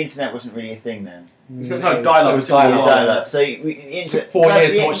obviously the internet wasn't really a thing then. No, dial-up. Dial-up. So it took 4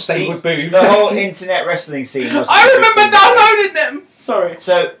 years to watch Stable's boobs. The whole internet wrestling scene. I remember downloading them. Sorry.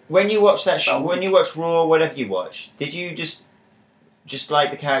 So when you watch that show, when you watch Raw, whatever you watch, did you just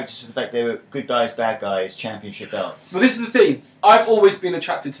like the characters for the fact they were good guys, bad guys, championship belts? Well, this is the thing. I've always been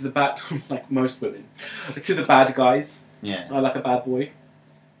attracted to the bad, like most women, to the bad guys. Yeah. I like a bad boy.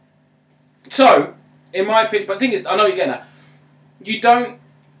 So, in my opinion, but the thing is, I know you're getting that. You don't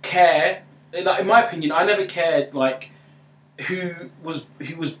care. Like, in my opinion, I never cared like who was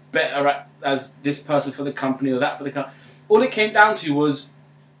better at as this person for the company or that for the company. All it came down to was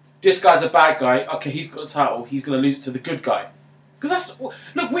this guy's a bad guy. Okay, he's got a title. He's going to lose it to the good guy. Because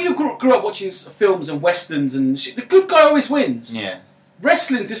look, we grew up watching films and westerns and shit. The good guy always wins. Yeah.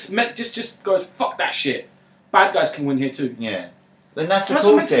 Wrestling just goes fuck that shit. Bad guys can win here too. Yeah. And that's the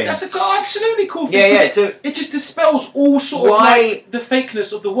cool thing. That's absolutely cool thing. Yeah. So it just dispels all sort of like the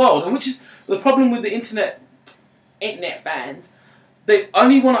fakeness of the world, and which is the problem with the internet fans. They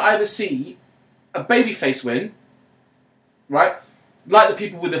only want to either see a babyface win, right? Like the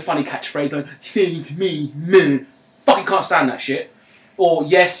people with the funny catchphrase like "feed me, meh." Fucking can't stand that shit. Or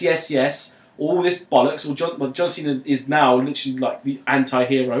yes, yes, yes. Or all this bollocks. Or John Cena is now literally like the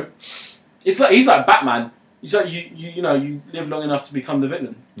anti-hero. It's like he's like Batman. He's like you live long enough to become the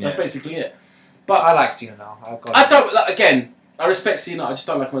villain. Yeah. That's basically it. But I like Cena now. I respect Cena. I just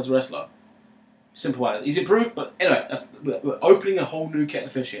don't like him as a wrestler. Simple as. He's improved, but anyway, we're opening a whole new kettle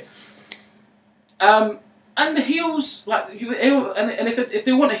of fish here. And the heels, like, and if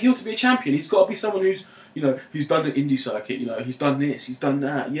they want a heel to be a champion, he's got to be someone who's done the indie circuit, he's done this, he's done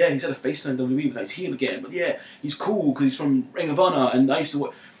that. Yeah, he's had a face turn in WWE, but now he's heel again. But yeah, he's cool because he's from Ring of Honor, and I used to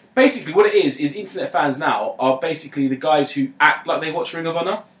watch. Basically, what it is internet fans now are basically the guys who act like they watch Ring of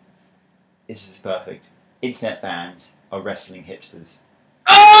Honor. This is perfect. Internet fans are wrestling hipsters.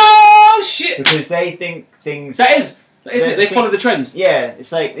 Oh shit! Because they think things. That is it. They follow the trends. Yeah,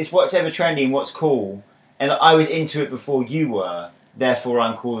 it's like it's what's ever trendy and what's cool. And I was into it before you were, therefore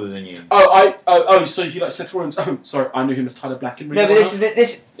I'm cooler than you. So you like Seth Rollins? Oh, sorry, I knew him as Tyler Black in Ring No, of but Honor.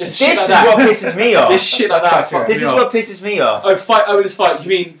 this is what pisses me off. This shit like that. This is what pisses me off. Oh, fight! Oh, this fight. You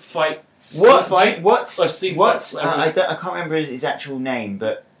mean fight? What? Fight? What? Oh, Steve what? Fight, I can't remember his actual name,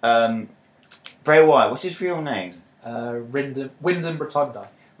 but Bray Wyatt. What's his real name? Wyndham Rotunda.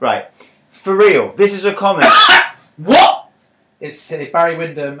 Right. For real, this is a comment. What? It's Barry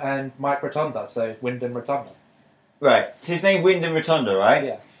Windham and Mike Rotunda, so Wyndham Rotunda. Right. So his name Wyndham Rotunda, right?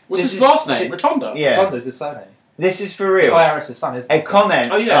 Yeah. What's his last name? Rotunda? Yeah. Rotunda's his surname. This is for real. Cyrus' son, isn't it? A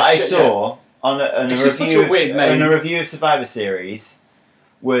comment that I saw on a review of Survivor Series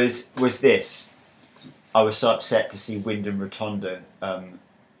was this. I was so upset to see Wyndham Rotunda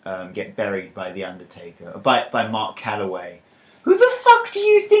get buried by The Undertaker, by Mark Calloway. Who the fuck do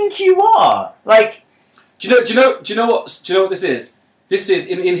you think you are? Like, do you know what this is? This is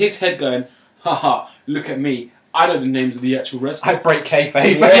in his head going, haha, look at me. I know the names of the actual wrestlers. I break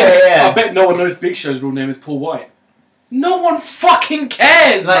kayfabe. Yeah. I bet no one knows Big Show's real name is Paul White. No one fucking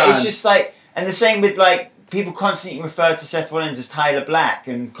cares, man. It's just like, and the same with like people constantly refer to Seth Rollins as Tyler Black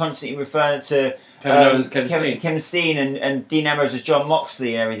and constantly refer to Kevin Owens, Kevin Steen and Dean Ambrose as John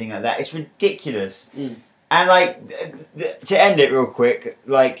Moxley and everything like that. It's ridiculous. Mm. And to end it real quick,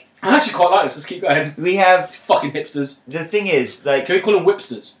 I actually quite like this. Let's keep going. we have Fucking hipsters. the thing is Can we call them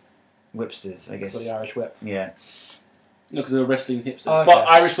whipsters? whipsters, I guess. For the Irish whip. Yeah. No, because they're wrestling hipsters. Oh, okay. But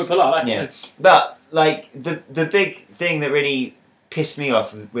Irish whip a lot. I like Yeah. it. But the big thing that really pissed me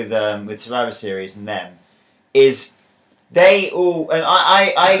off with Survivor Series and them is they all, and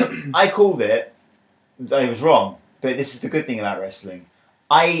I called it. I was wrong, but this is the good thing about wrestling.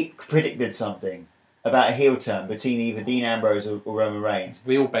 I predicted something about a heel turn between either Dean Ambrose or Roman Reigns.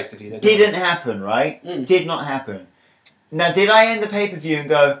 We all basically did. Didn't happen, right? Mm. Did not happen. Now, did I end the pay-per-view and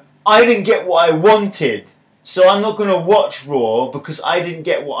go, I didn't get what I wanted, so I'm not going to watch Raw because I didn't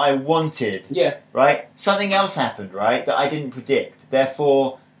get what I wanted, Yeah. right? Something else happened, right, that I didn't predict.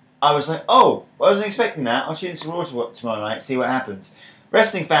 Therefore, I was like, oh, I wasn't expecting that. I'll tune into Raw tomorrow night, see what happens.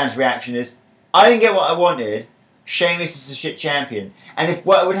 Wrestling fans' reaction is, I didn't get what I wanted, Sheamus is a shit champion. And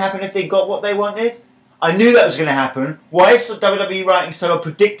what would happen if they got what they wanted? I knew that was going to happen. Why is WWE writing so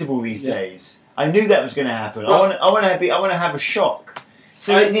predictable these days? I knew that was going to happen. Well, I want to have a shock.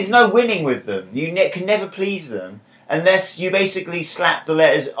 So there's no winning with them. You can never please them unless you basically slap the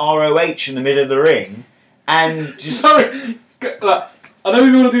letters ROH in the middle of the ring and just. Sorry. I know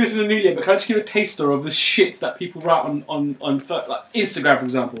we want to do this in the new year, but can I just give a taster of the shit that people write on Instagram, for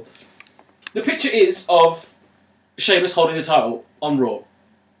example? The picture is of Sheamus holding the title on Raw.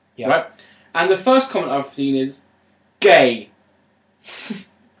 Yeah. Right? And the first comment I've seen is gay.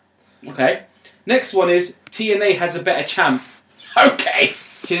 Okay. Next one is TNA has a better champ. Okay.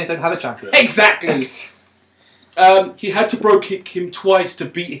 TNA don't have a champion. Exactly. He had to bro kick him twice to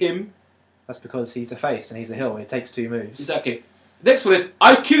beat him. That's because he's a face and he's a heel. It takes 2 moves. Exactly. Next one is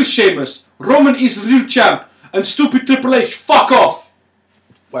I kill Sheamus. Roman is real champ. And stupid Triple H, fuck off.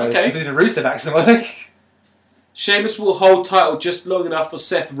 Well, Okay. He's in a Rusev accent, I think. Sheamus will hold title just long enough for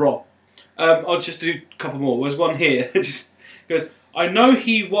Seth Raw. I'll just do a couple more. There's one here. Just goes, I know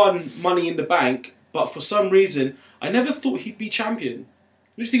he won Money in the Bank, but for some reason, I never thought he'd be champion.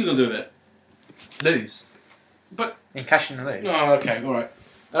 What do you think he's going to do with it? Lose. But In cash and lose. Oh, okay, alright.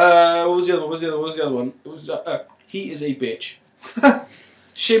 What was the other one? It was, he is a bitch.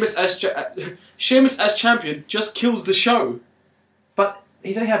 Sheamus as champion just kills the show. But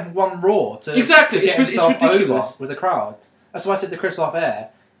he's only had one Raw to, Exactly, to get it's himself ridiculous. over with the crowd. That's why I said to Chris off air,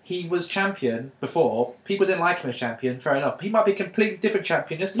 he was champion before. People didn't like him as champion, fair enough. He might be a completely different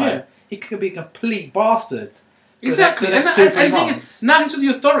champion this time. Yeah. He could be a complete bastard. Exactly, The and next the 2-3 thing months. is, now he's with the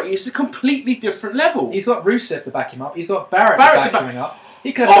Authority, it's a completely different level. He's got Rusev to back him up. He's got Barrett to back him up.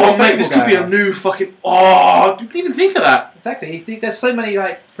 He could have Oh, a mate, this could be a going on. new fucking... Oh, I didn't even think of that. Exactly. There's so many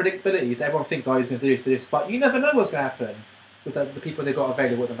predictabilities. Everyone thinks, he's going to do this, but you never know what's going to happen with the people they've got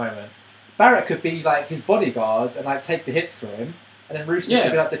available at the moment. Barrett could be his bodyguard and take the hits for him, and then Rusev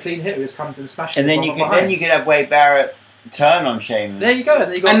could be the clean hitter who just comes and smashes. And then you could have Wade Barrett turn on Sheamus. There you go.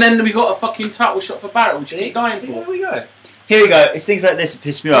 And then we got a fucking title shot for Barrett, which we're dying for. There we go. Here we go. It's things like this that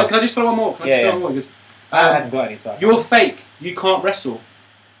piss me off. Can I just throw one more? Yeah. Because, I haven't got any. So you're fake. You can't wrestle.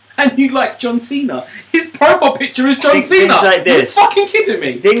 And you like John Cena. His profile picture is John Things Cena. like this. You're fucking kidding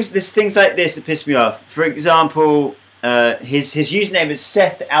me. Things like this that piss me off. For example, his username is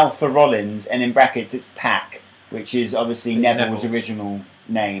Seth Alpha Rollins, and in brackets it's Pac, which is obviously Neville's original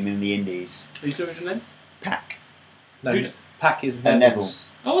name in the Indies. Are you sure your name? Pac. no, Pac is Neville. Neville's.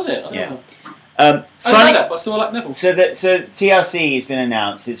 Oh, was it? I don't Yeah. know. Funny. I know that, but still I like Neville. So TLC has been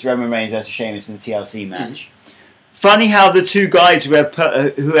announced. It's Roman Reigns versus Sheamus in the TLC match. Funny how the two guys who have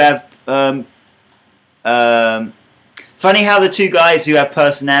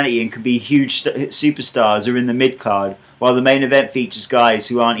personality and can be huge superstars are in the mid card, while the main event features guys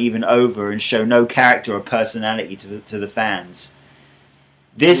who aren't even over and show no character or personality to the fans.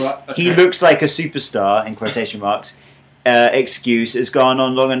 This Right, okay. he looks like a superstar in quotation marks excuse has gone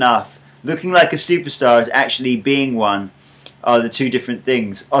on long enough. Looking like a superstar is actually being one are the two different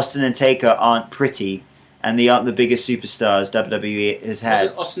things. Austin and Taker aren't pretty, and they aren't the biggest superstars WWE has had.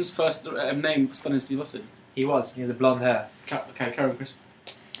 Wasn't Austin's first name Stunning Steve Austin? He was. The blonde hair. Okay, carry on, Chris.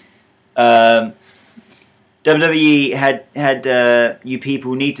 WWE had you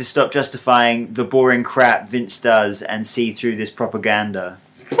people need to stop justifying the boring crap Vince does and see through this propaganda.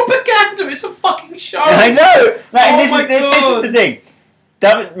 Propaganda! It's a fucking show! I know! This my is God. the thing.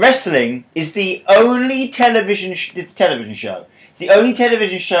 Wrestling is the only television show. It's the only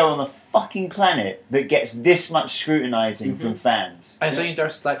television show on the fucking planet that gets this much scrutinizing from fans. And it's only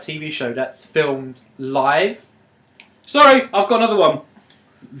just TV show that's filmed live. Sorry, I've got another one.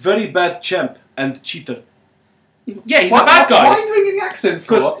 Very bad champ and cheater. Yeah, he's a bad guy. Why are you doing any accents?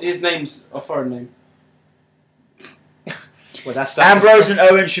 Because his name's a foreign name. Well, that's Ambrose and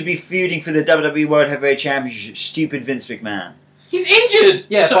Owens should be feuding for the WWE World Heavyweight Championship. Stupid Vince McMahon. He's injured!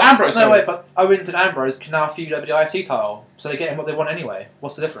 Yeah, so but, Ambrose... No, wait, but Owens and Ambrose can now feud over the IC title, so they're getting what they want anyway.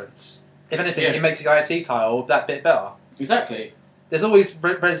 What's the difference? If anything, it makes the IC title that bit better. Exactly. There's always...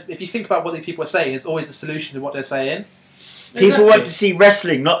 If you think about what these people are saying, there's always a solution to what they're saying. People want to see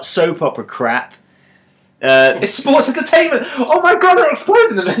wrestling, not soap opera crap. It's sports entertainment! Oh my god, they're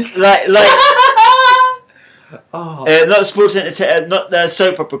exploiting them! Not sports entertainment, not the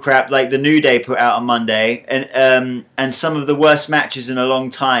soap opera crap like the New Day put out on Monday, and some of the worst matches in a long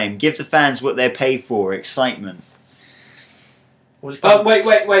time. Give the fans what they pay for: excitement. Wait.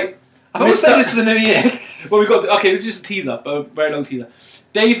 I was saying this is the new year. Well, we got okay. This is just a teaser, but a very long teaser.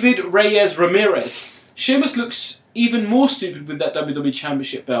 David Reyes Ramirez. Sheamus looks even more stupid with that WWE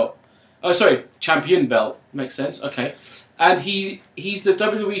Championship belt. Oh, sorry, champion belt. Makes sense. Okay. And he's the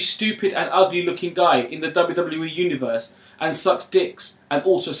WWE stupid and ugly looking guy in the WWE universe and sucks dicks and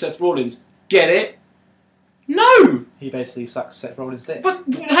also Seth Rollins. Get it? No! He basically sucks Seth Rollins' dick. But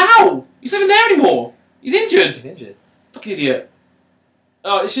how? He's not even there anymore. He's injured. He's injured. Fucking idiot.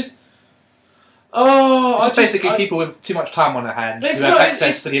 Oh, it's just... Oh, it's basically people with too much time on their hands who have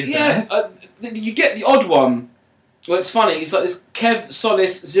access to the internet. Yeah, you get the odd one. Well, it's funny. It's like this Kev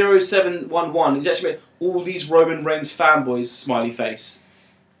Solis 0711. He's actually made all these Roman Reigns fanboys smiley face.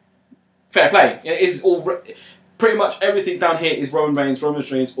 Fair play. It is all pretty much everything down here is Roman Reigns,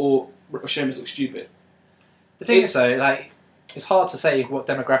 or Sheamus looks stupid. The thing is, though, like it's hard to say what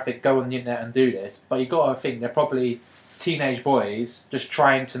demographic go on the internet and do this, but you got to think they're probably teenage boys just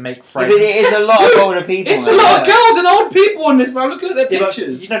trying to make friends. Yeah, but it is a lot of older people. It's a lot of girls and old people in this, man. Look at their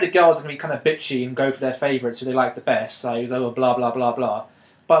pictures. You know the girls are going to be kind of bitchy and go for their favourites who they like the best, so blah, blah, blah, blah.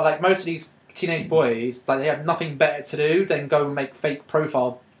 But like most of these teenage boys, like they have nothing better to do than go and make fake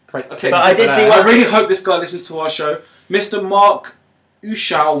profile. Okay, but I did see. I really hope this guy listens to our show, Mr. Mark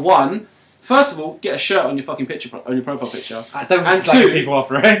Ushao 1. First of all, get a shirt on your fucking picture, on your profile picture. I don't want to people off,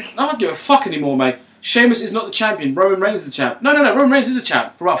 right? I don't give a fuck anymore, mate. Sheamus is not the champion. Roman Reigns is the champ. No. Roman Reigns is the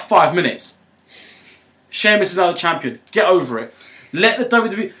champ for about 5 minutes. Sheamus is now the champion. Get over it. Let the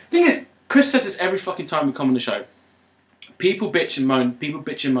WWE... Thing is, Chris says this every fucking time we come on the show. People bitch and moan.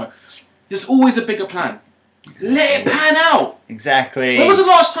 There's always a bigger plan. Let it pan out. Exactly. When was the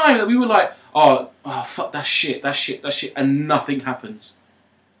last time that we were like, oh fuck, that's shit, and nothing happens?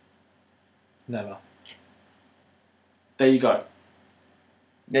 Never. There you go.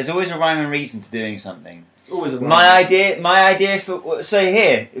 There's always a rhyme and reason to doing something. Always a rhyme. My idea for... So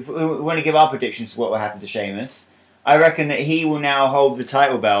here, if we want to give our predictions to what will happen to Sheamus, I reckon that he will now hold the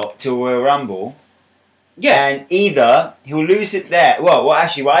title belt till Royal Rumble. Yeah. And either he'll lose it there... Well,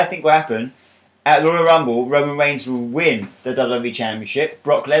 actually, what I think will happen... At the Royal Rumble, Roman Reigns will win the WWE Championship.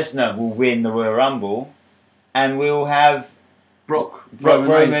 Brock Lesnar will win the Royal Rumble. And we'll have...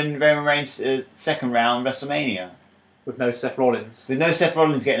 Roman Reigns' second round WrestleMania. With no Seth Rollins. With no Seth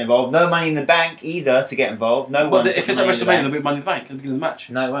Rollins getting involved. No Money in the Bank either to get involved. No one. If it's at WrestleMania, there'll be Money in the Bank at the beginning of the match.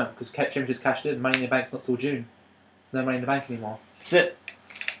 No, it won't, because Championship's cashed in. Money in the Bank's not till June. There's no Money in the Bank anymore. So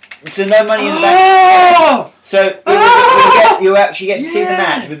no Money in the Bank. So you'll actually get to see the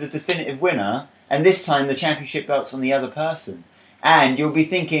match with the definitive winner, and this time the championship belt's on the other person. And you'll be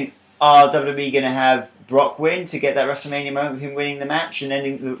thinking, are WWE going to have Brock win to get that WrestleMania moment of him winning the match and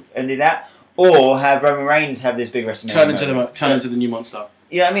ending that? Or have Roman Reigns have this big WrestleMania Turn into the new monster.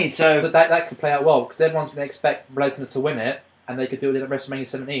 Yeah, I mean, so... But that could play out well, because everyone's going to expect Lesnar to win it, and they could do it at WrestleMania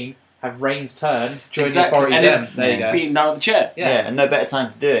 17, have Reigns turn, join the authority then. There you go. Beating down the chair. Yeah, and no better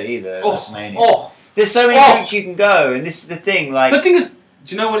time to do it either. WrestleMania. There's so many routes you can go, and this is the thing, like... The thing is,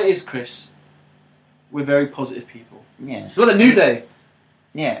 do you know what it is, Chris? We're very positive people. Yeah. Well, the New Day.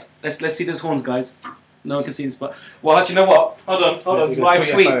 Yeah. Let's see those horns, guys. No one can see this, but... Well, do you know what? Hold on. Live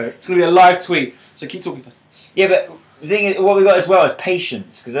tweet. It's going to be a live tweet. So keep talking. Yeah, but the thing is, what we got as well is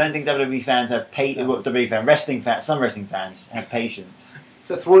patience, because I don't think WWE fans have some wrestling fans have patience.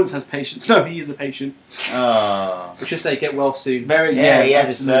 Seth Rollins has patience. No, he is a patient. Oh. We should say get well soon. He had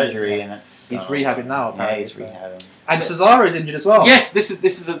his surgery, and that's... He's rehabbing now, apparently. Yeah, he's rehabbing. And Cesaro is injured as well. Yes, this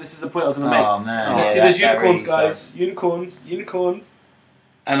is a point I was going to make. Oh, man. Let's see those unicorns, guys. Unicorns.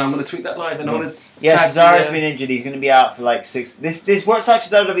 And I'm going to tweet that live, and I want to... Yeah, Cesaro's been injured. He's going to be out for like 6... This what sucks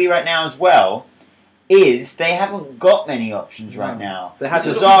to WWE right now as well is they haven't got many options right now. They had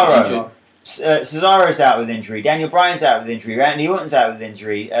Cesaro. Cesaro's out with injury. Daniel Bryan's out with injury. Randy Orton's out with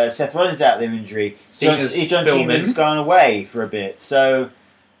injury. Seth Rollins out with injury. John Cena's gone away for a bit. So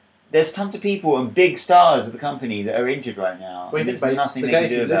there's tons of people and big stars of the company that are injured right now. Well, There's nothing they can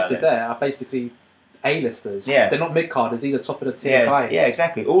do about it. There are basically A-listers. Yeah. They're not mid-carders. These are top of the tier guys. Yeah,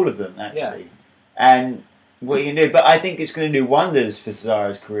 exactly. All of them, actually. Yeah. And what you can do, but I think it's going to do wonders for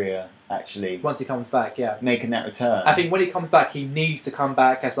Cesaro's career, actually, Once he comes back, yeah. making that return. I think when he comes back, he needs to come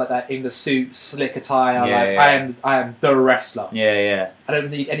back as like that in the suit, slick attire. Yeah, like yeah. I am the wrestler. Yeah. I don't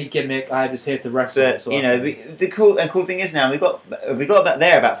need any gimmick. I am just here to wrestle. But the cool thing is now we got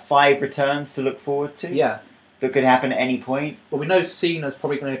about 5 returns to look forward to. Yeah. That could happen at any point. Well, we know Cena's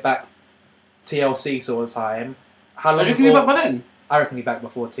probably going to be back TLC sort of time. How long? Do you think he'll be back by then? I reckon he'll be back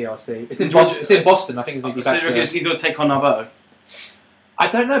before TLC. It's in Do you- Boston. It's in Boston. I think he's going to be So back. you reckon he's going to take on Alberto? I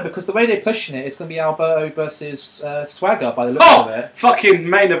don't know because the way they're pushing it, it's going to be Alberto versus Swagger by the looks Oh, of it. fucking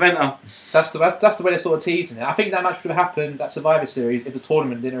main eventer. That's the way they're sort of teasing it. I think that match would have happened, that Survivor Series, if the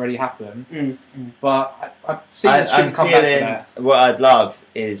tournament didn't already happen. But I've seen it shouldn't come back for that. What I'd love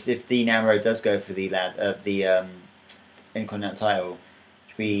is if Dean Ambrose does go for the Intercontinental title,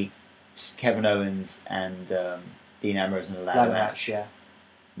 to be Kevin Owens and Dean Ambrose in a ladder match, yeah.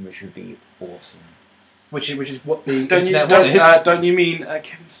 which would be awesome. Which is what the Don't you, internet wanted. don't you mean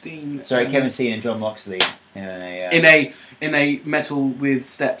Kevin Steen? Sorry, Kevin Steen and John Moxley in a metal with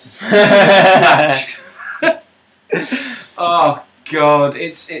steps match. Oh god,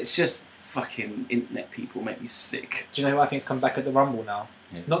 it's just fucking internet people make me sick. Do you know who I think's come back at the Rumble now?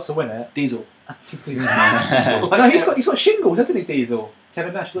 Yeah. Not to win it. Diesel. No, he's got shingles, hasn't he, Diesel?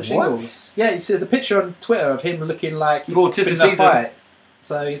 Kevin Nash got shingles. Yeah, there's a picture on Twitter of him looking like he's Well, 'tis been the in a season. fight.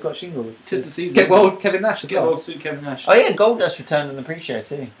 So he's got shingles. 'Tis the season. Get well, Kevin Nash as Get well. well to Kevin Nash. Oh yeah, Goldust returned on the pre-show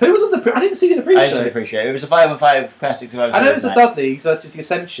too. Who was on the I didn't see the I didn't see pre-show. the pre-show. It was a 5-on-5 classic Survivor I know it was Series the match. Dudleys versus the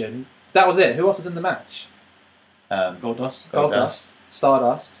Ascension. That was it. Who else was in the match? Goldust. Goldust.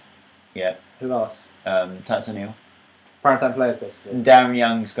 Stardust. Yeah. Who else? Titus O'Neil. Primetime players, basically. And Darren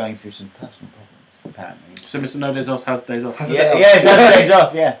Young's going through some personal problems, apparently. So Mr. No Days Off has days off. Has Yeah, day off. yeah, it's had days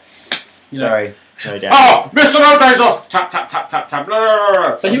off, yeah. You know. Sorry, Darren. Oh, Mr. No Days Off. Tap tap tap tap tap.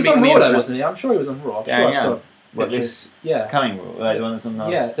 But he was on Me Raw and though, Smith. wasn't he? I'm sure he was on Raw. I'm Yeah, sure I yeah. saw What, pictures. this Yeah. coming rule? Like the one that's on the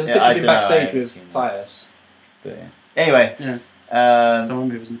last... Yeah, there's a I picture of him don't know, I backstage haven't with seen it. Titus. But, yeah. Anyway, Yeah. I um, don't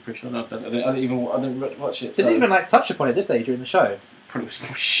remember who was in the pre-show. I didn't watch it. They didn't even touch upon it, did they, during the show? Probably was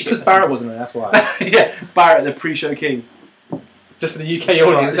more shit. Because Barrett wasn't there, that's why. Yeah, Barrett, the pre-show king. Just for the UK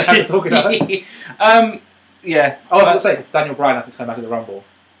audience, they have to talk about it. Yeah. Oh, I was going to say, Daniel Bryan I think, is coming back at the Rumble.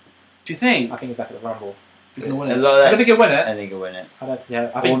 Do you think? I think he's back at the Rumble. He's gonna win a it? lot of I don't think he'll win it. I think he'll win it. I don't,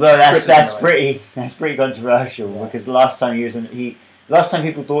 yeah, I think Although Chris that's is gonna win. pretty controversial because the last time last time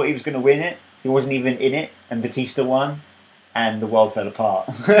people thought he was going to win it, he wasn't even in it, and Batista won, and the world fell apart.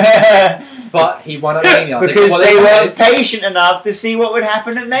 But he won at Mania. I think because what they weren't wanted- patient enough to see what would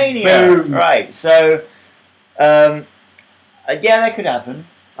happen at Mania. Boom. Right, so yeah, that could happen.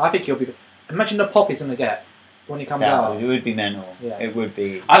 I think he'll be. Imagine the pop he's going to get when he comes It out. would be mental. Yeah. It would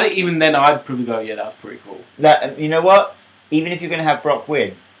be. I think even then I'd probably go, yeah, that was pretty cool. That you know what? Even if you're going to have Brock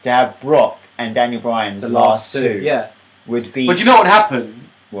win, to have Brock and Daniel Bryan as The the last two yeah. would be. But you know what would happen?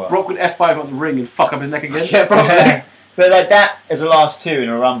 What? Brock would F5 on the ring and fuck up his neck again. Yeah, probably. But like that as a last two in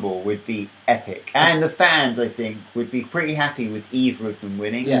a Rumble would be epic, and the fans I think would be pretty happy with either of them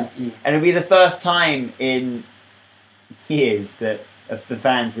winning. Yeah. Mm. And it'd be the first time in years that if the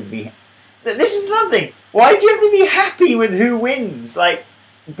fans would be. This is another thing. Why do you have to be happy with who wins? Like,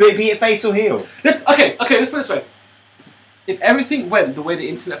 be it face or heel. Okay, let's put it this way. If everything went the way the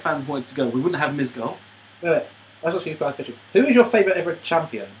internet fans wanted to go, we wouldn't have Miz go. Wait. Let's ask you a question. Who is your favourite ever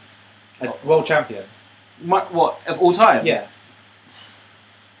champion? World champion? What, of all time? Yeah.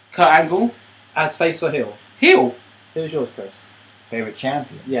 Kurt Angle? As face or heel? Heel? Who's yours, Chris? Favorite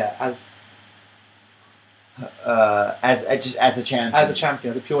champion. Yeah, as Just as a champion. as a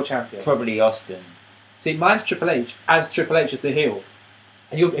champion, as a pure champion. Probably Austin. See, mine's Triple H. As Triple H is the heel.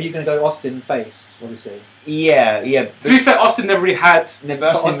 Are you going to go Austin face, obviously? Yeah. To be fair, Austin never really had... No,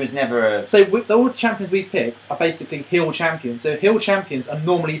 but Austin was never a... So all the champions we picked are basically heel champions. So heel champions are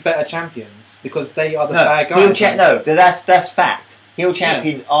normally better champions because they are the bad guys. But that's fact. Heel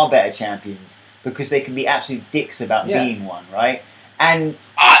champions are better champions because they can be absolute dicks about being one, right? And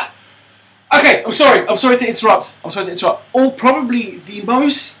Okay, I'm sorry to interrupt. Probably the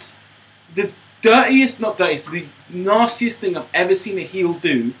the nastiest thing I've ever seen a heel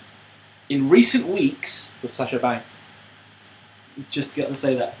do in recent weeks. With Sasha Banks. Just to get to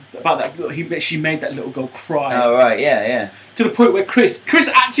say that about that, she made that little girl cry. oh right, yeah. To the point where Chris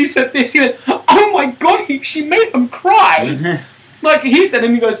actually said this. He went, "Oh my god, she made him cry." Like he said,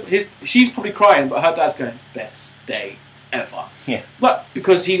 and he goes, "She's probably crying, but her dad's going, best day ever." Yeah. But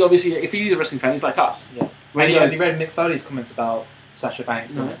because he's obviously, if he's a wrestling fan, he's like us. Yeah. When he Have goes, you read Mick Foley's comments about Sasha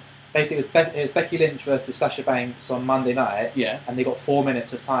Banks? No. Basically, it was Becky Lynch versus Sasha Banks on Monday night, yeah. and they got 4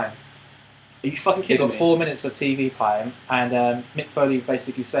 minutes of time. Are you fucking They kidding got me? 4 minutes of TV time, and Mick Foley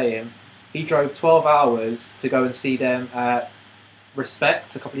basically saying he drove 12 hours to go and see them at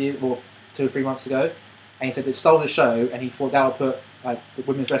Respect a couple of years, 2 or 3 months ago, and he said they stole the show, and he thought that would put the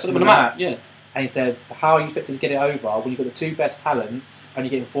women's Put wrestling them on on the the map. map, yeah. And he said, how are you expected to get it over when you've got the two best talents and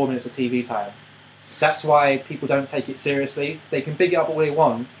you're getting 4 minutes of TV time? That's why people don't take it seriously. They can big it up all they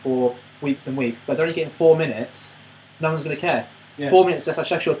want for weeks and weeks, but they're only getting 4 minutes. No one's going to care. Yeah. 4 minutes,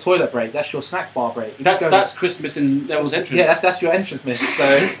 that's your toilet break. That's your snack bar break. That's Christmas in Neville's entrance. Yeah, that's your entrance miss.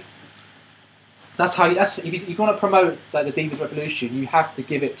 So that's how. If you want to promote like the Divas Revolution, you have to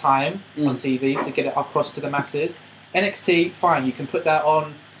give it time on TV to get it across to the masses. NXT, fine, you can put that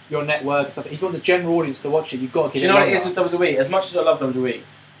on your network and stuff. If you want the general audience to watch it, you've got to give Do it. you know what it longer. is with WWE? As much as I love WWE,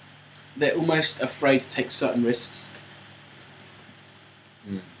 they're almost afraid to take certain risks.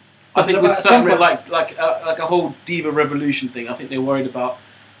 I think with certain like a whole Diva Revolution thing, I think they're worried about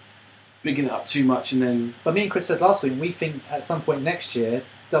bigging it up too much, and then. But me and Chris said last week, we think at some point next year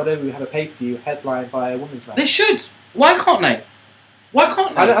WWE will have a pay-per-view headlined by a women's match. They should. Why can't they? Why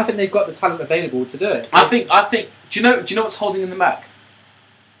can't they? I think they've got the talent available to do it. I think. Do you know what's holding them back?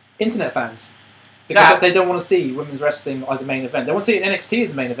 Internet fans. Because they don't want to see women's wrestling as a main event. They want to see NXT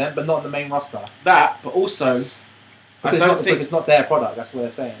as a main event, but not on the main roster. That, but also, Because it's not their product. That's what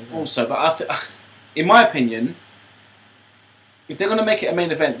they're saying. Isn't it? Also, but in my opinion, if they're going to make it a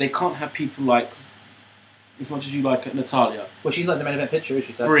main event, they can't have people like, as much as you like Natalia. Well, she's not in the main event picture, is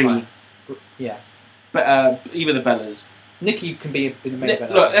she? So that's Brie. fine. Yeah. But either the Bellas. Nikki can be in the main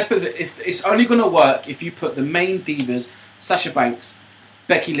event. Look, let's put it's only going to work if you put the main divas: Sasha Banks,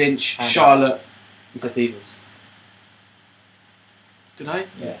 Becky Lynch, And Charlotte. You said Divas. Did I?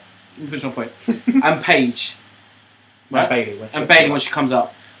 Yeah. Let me finish my point. And Paige. Right? And Bayley. When she comes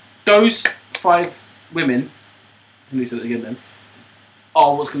up. Those 5 women, let me say that again then,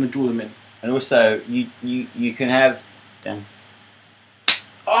 are what's going to draw them in. And also, you can have... Damn.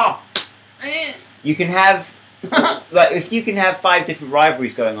 Ah! You can have... like, if you can have 5 different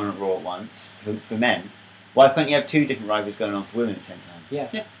rivalries going on at Raw at once, for men, why can't you have 2 different rivalries going on for women at the same time?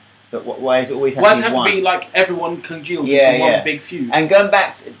 Yeah. But why does it always have Why to does be it one? have to be like everyone congealed into one big feud? And going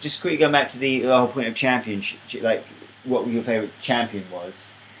back, just quickly going back to the whole point of championship, like what your favourite champion was.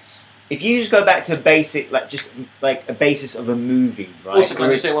 If you just go back to basic, like just like a basis of a movie, right? Also, can I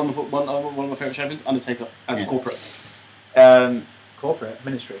just say one of my favourite champions, Undertaker, as corporate. Corporate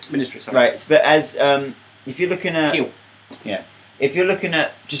ministry. Sorry. Right, but as if you're looking at Heel. Yeah, if you're looking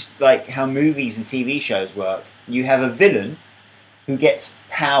at just like how movies and TV shows work, you have a villain who gets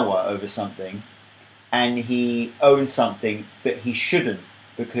power over something, and he owns something that he shouldn't,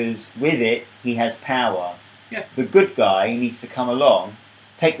 because with it he has power. Yeah. The good guy needs to come along,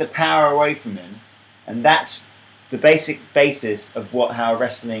 take the power away from him, and that's the basic basis of how a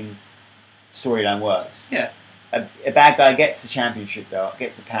wrestling storyline works. Yeah. A bad guy gets the championship belt,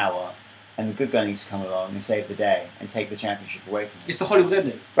 gets the power, and the good guy needs to come along and save the day and take the championship away from him. It's the Hollywood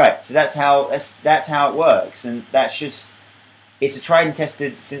ending. Right, so that's how it works, and that's just it's a tried and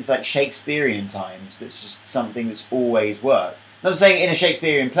tested since like Shakespearean times. That's just something that's always worked. I'm not saying in a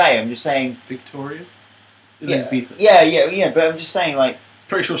Shakespearean play. I'm just saying Victoria. Elizabethan. Yeah. But I'm just saying like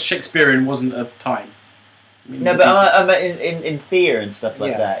pretty sure Shakespearean wasn't a time. No, but I'm in theatre and stuff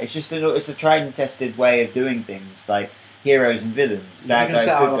like Yeah. that. It's just it's a tried and tested way of doing things, like heroes and villains, bad You're guys,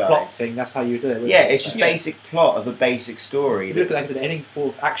 set good out a plot guys. thing. That's how you do it. Yeah, it's just Yeah. basic plot of a basic story. If you look at like any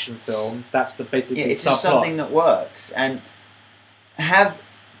full action film, that's the basic It's subplot. just something that works. And have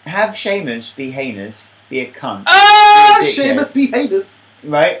Sheamus be heinous, be a cunt, Dickhead. Sheamus be heinous.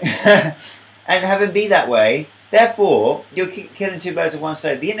 right? And have him be that way. Therefore, you're killing 2 birds with one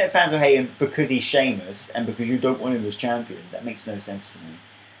stone. The internet fans will hate him because he's Sheamus and because you don't want him as champion. That makes no sense to me.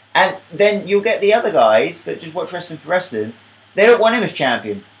 And then you'll get the other guys that just watch wrestling for wrestling. They don't want him as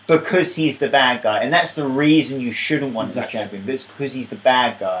champion because he's the bad guy. And that's the reason you shouldn't want him as champion. But it's because he's the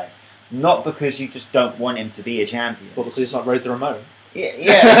bad guy. Not because you just don't want him to be a champion. Or because it's not Rose the Ramon.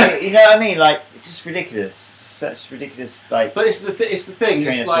 Yeah, you know what I mean? Like, it's just ridiculous. It's such ridiculous, like, But it's the thing. train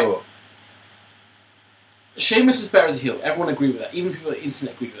It's of like thought. Sheamus is better as a heel. Everyone agree with that. Even people on the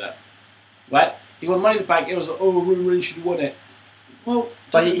internet agree with that. Right? He won Money in the Bank. It was like, oh, Roman Reigns should have won it. Well,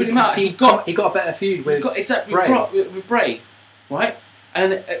 doesn't really matter. He got a better feud with Bray. With Bray, right?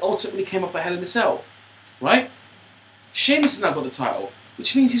 And it ultimately came up at Hell in a Cell, right? Sheamus has now got the title,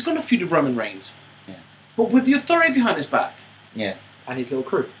 which means he's going to feud with Roman Reigns. Yeah. But with the authority behind his back. Yeah. and his little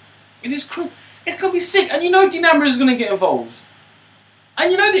crew. It is crew. It's going to be sick. And you know Dean Ambrose is going to get involved.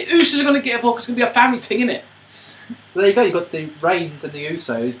 And you know the Usos are going to get involved because it's going to be a family thing, innit? Well, there you go. You've got the Reigns and the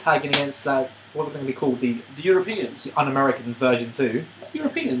Usos tagging against what are they going to be called? The Europeans. Un-Americans version 2.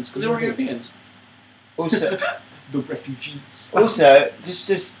 Europeans, because they're all Europeans. Also, The refugees. also, just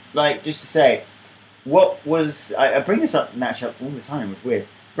to say, what was I bring this match up all the time? It's weird.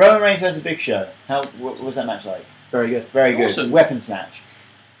 Roman Reigns versus Big Show. What was that match like? Very good. Very good. Awesome. Weapons match.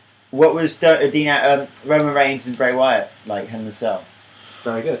 What was Roman Reigns and Bray Wyatt like? Hell in a Cell.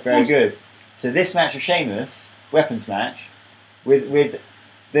 Very good. Very good. So this match of Sheamus, weapons match, with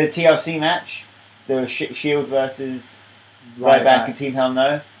the TLC match, the Shield versus Ryback and Team Hell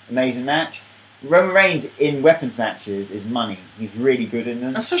No, amazing match. Roman Reigns in weapons matches is money. He's really good in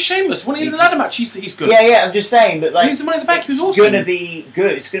them. That's so shameless. When he did the ladder match, he's good. Yeah, I'm just saying, but like, he was the Money in the Bank. He was it's awesome. gonna be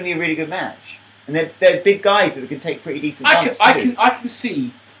good. It's gonna be a really good match, and they're big guys that can take pretty decent bumps too. I can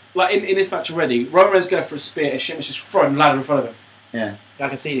see, like in this match already, Roman Reigns going for a spear, and Sheamus just throwing the ladder in front of him. Yeah. I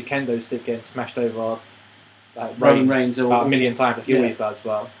can see the kendo stick getting smashed over Roman Reigns about a million times, like he always does as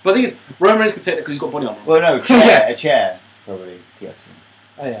well. But the thing is, Roman Reigns can take that because he's got body armor. Well, no, a chair, probably. TLC.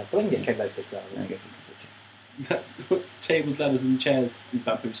 Oh yeah, but they can get kendo sticks out of I it. guess. That's tables, ladders, and chairs and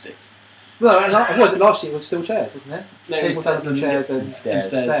bamboo sticks. No, what was it last year? It was still chairs, wasn't it? No, it was Tables, ladders, and chairs and stairs.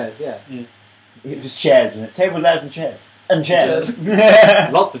 stairs. Yeah. It was chairs, wasn't it? Table, ladders, and chairs. And chairs.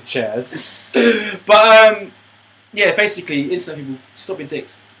 Lots of chairs. But yeah, basically, internet people stop being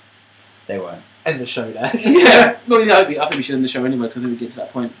dicks. They weren't. End the show there. Yeah, well, I think we should end the show anyway until we get to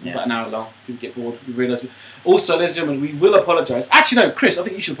that point. Yeah. About an hour long, people get bored. We realise. Also, ladies and gentlemen, we will apologise. Actually, no, Chris, I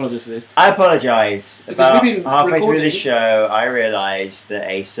think you should apologise for this. I apologise. Because About we've been halfway through recording- this show, I realised that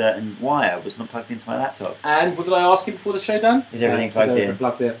a certain wire was not plugged into my laptop. And what did I ask him before the show, Dan? Is everything Is plugged everything in?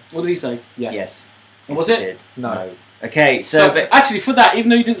 Plugged in. What did he say? Yes. And was Yes, it? did. No. Okay, So, but actually, for that, even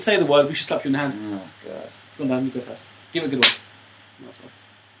though you didn't say the word, we should slap you in the hand. oh god. Go on, Dan, you go first. Give it a good one. Nice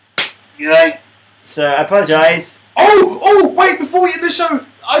one. Right. So I apologise. Oh, wait, before we end the show,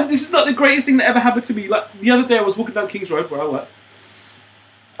 this is not the greatest thing that ever happened to me. Like, the other day I was walking down King's Road, where I work.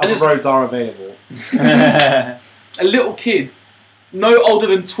 And Other roads are available. a little kid, no older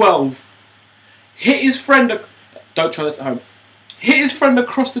than 12, hit his friend, don't try this at home, hit his friend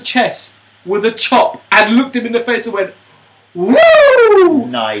across the chest with a chop and looked him in the face and went, woo!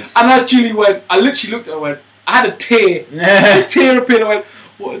 Nice. And I literally looked at her and went, I had a tear appeared, I went,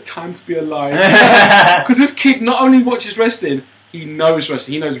 what a time to be alive. Because this kid not only watches wrestling, he knows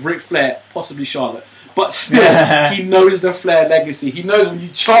wrestling. He knows Ric Flair, possibly Charlotte. But still, he knows the Flair legacy. He knows when you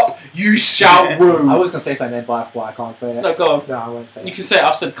chop, you shout woo. I was going to say something then, but I thought I can't say it. No, go on. No, I won't say You it. can say it.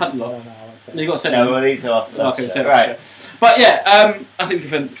 I've said cunt a No, lot. I won't say No, it. you got to say No, it. we'll leave it off. Okay, say it. Right. But yeah, I think we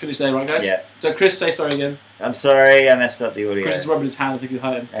can finish there, right, guys? Yeah. So, Chris, say sorry again. I'm sorry, I messed up the audio. Chris is rubbing his hand. I think you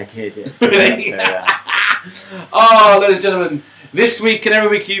hurt him. I did. Yeah. Really? Oh, ladies and gentlemen, this week and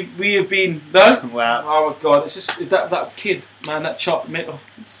every week we have been Wow. Oh my god, it's just that kid, man, that chop,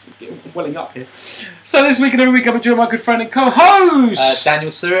 it's welling up here. So this week and every week I'm joined by my good friend and co-host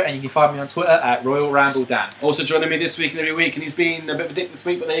Daniel Stewart, and you can find me on Twitter at Royal Ramble Dan. Also joining me this week and every week, and he's been a bit of a dick this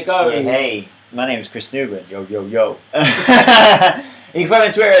week, but there you go. Hey, my name is Chris Newman. Yo, yo, yo. You can find me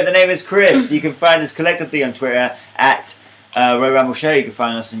on Twitter. The name is Chris. You can find us collectively on Twitter at Royal Ramble Show. You can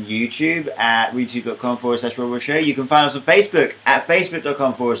find us on YouTube at youtube.com/Royal Ramble Show. You can find us on Facebook at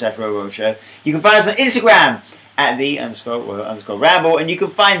facebook.com/Royal Ramble Show. You can find us on Instagram at _Royal_Ramble. And you can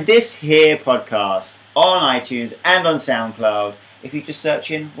find this here podcast on iTunes and on SoundCloud if you just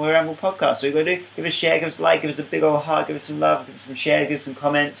search in Royal Ramble Podcast. So you got to do, give us a share, give us a like, give us a big old heart, give us some love, give us some share, give us some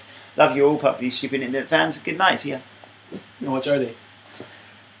comments. Love you all, apart from you stupid internet fans. Good night. See ya. You know what, Jodie?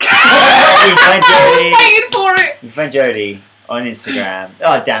 You can find Jodie. Waiting for it! You can find Jodie on Instagram.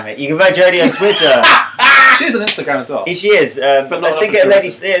 Oh, damn it. You can find Jodie on Twitter. She's on Instagram as well. She is. But not I think enough at for Lady,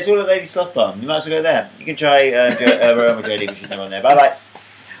 Twitter. yeah, it's all at Lady Sloth Bomb. You might as well go there. You can try Roma Jodie, but she's never on there. Bye-bye.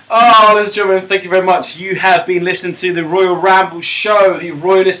 Oh, ladies and gentlemen, thank you very much. You have been listening to the Royal Ramble Show, the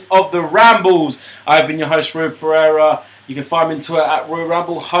royalist of the Rambles. I've been your host, Roy Pereira. You can find me on Twitter at Royal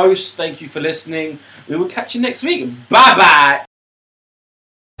Ramble Host. Thank you for listening. We will catch you next week. Bye-bye.